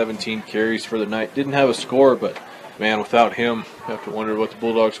on 17 carries for the night. Didn't have a score, but man, without him, you have to wonder what the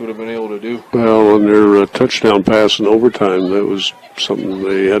Bulldogs would have been able to do. Well, on their touchdown pass in overtime, that was something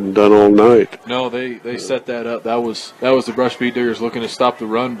they hadn't done all night. No, they set that up. That was the Brush Beat Diggers looking to stop the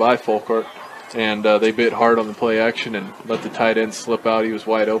run by Folkart, and they bit hard on the play action and let the tight end slip out. He was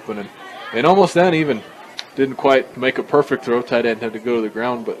wide open, and almost then even didn't quite make a perfect throw. Tight end had to go to the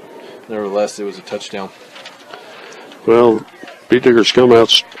ground, but nevertheless, it was a touchdown. Well, Beat Diggers come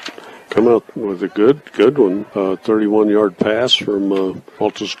out with a good one. 31-yard pass from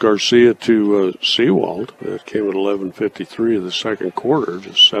Maltos Garcia to Seawald. That came at 11:53 of the second quarter,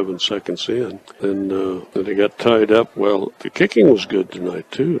 just 7 seconds in. Then they got tied up. Well, the kicking was good tonight,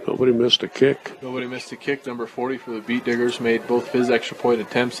 too. Nobody missed a kick. Nobody missed a kick. Number 40 for the Beat Diggers made both his extra point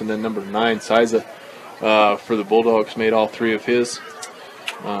attempts, and then number 9, Siza, for the Bulldogs, made all 3 of his.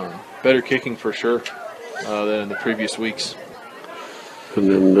 Better kicking for sure than in the previous weeks. And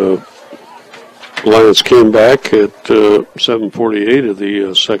then Alliance came back at 7:48 of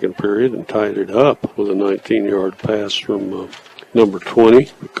the second period and tied it up with a 19-yard pass from number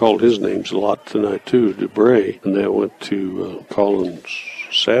 20. We called his names a lot tonight, too, Dubray. And that went to Colin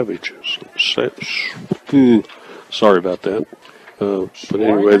Savage. Sorry about that. But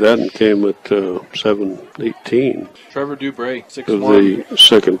anyway, that came at 7:18. Trevor Dubray, 6'1". Of the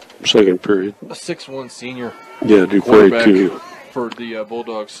second period. A 6'1" senior. Yeah, Dubray too. For the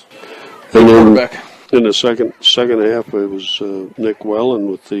Bulldogs. And then in the second half, it was Nick Wellen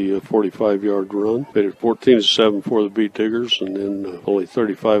with the 45-yard run. Made it 14-7 for the Beat Diggers, and then only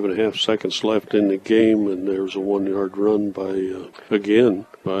 35 and a half seconds left in the game, and there was a 1-yard run by, again,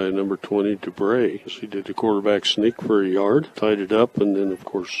 by number 20, DeBray. He did the quarterback sneak for a yard, tied it up, and then, of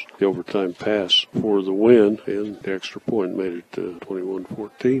course, the overtime pass for the win, and the extra point made it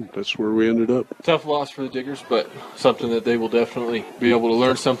 21-14. That's where we ended up. Tough loss for the Diggers, but something that they will definitely be able to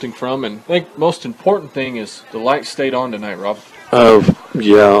learn something from. And I think most important thing is the light stayed on tonight, Rob.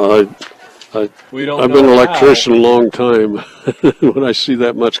 Yeah, I've been an electrician a long time. When I see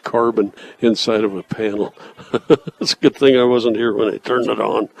that much carbon inside of a panel, it's a good thing I wasn't here when they turned it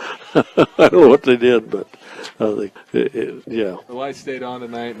on. I don't know what they did, but yeah. The light stayed on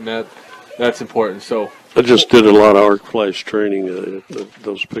tonight, and that's important. So I just did a lot of arc flash training.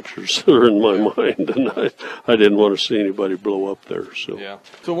 Those pictures are in my mind, and I didn't want to see anybody blow up there. So yeah.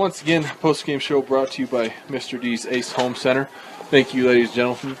 So once again, post-game show brought to you by Mr. D's Ace Home Center. Thank you, ladies and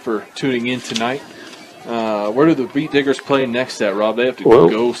gentlemen, for tuning in tonight. Where do the Beat Diggers play next at, Rob? They have to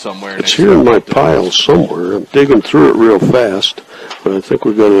go somewhere. It's here in my pile somewhere. I'm digging through it real fast, but I think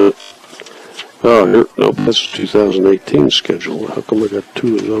we're going to. Oh, no, that's 2018 schedule. How come I got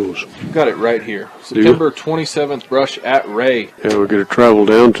two of those? Got it right here. September 27th, Brush at Ray. Yeah, we're going to travel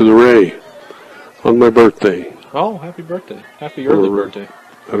down to the Ray on my birthday. Oh, happy birthday. Happy early birthday.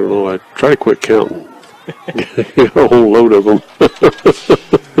 I don't know. I try to quit counting. A whole load of them.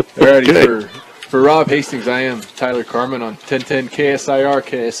 Alrighty, okay. For Rob Hastings, I am Tyler Carmin on 1010 KSIR,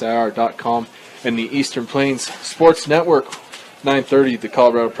 KSIR.com, and the Eastern Plains Sports Network. 9:30, the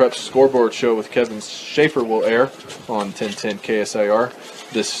Colorado Preps Scoreboard Show with Kevin Schaefer will air on 1010 KSIR.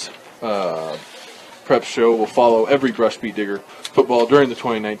 This prep show will follow every Brush Beat Digger football during the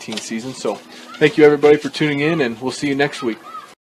 2019 season. So thank you, everybody, for tuning in, and we'll see you next week.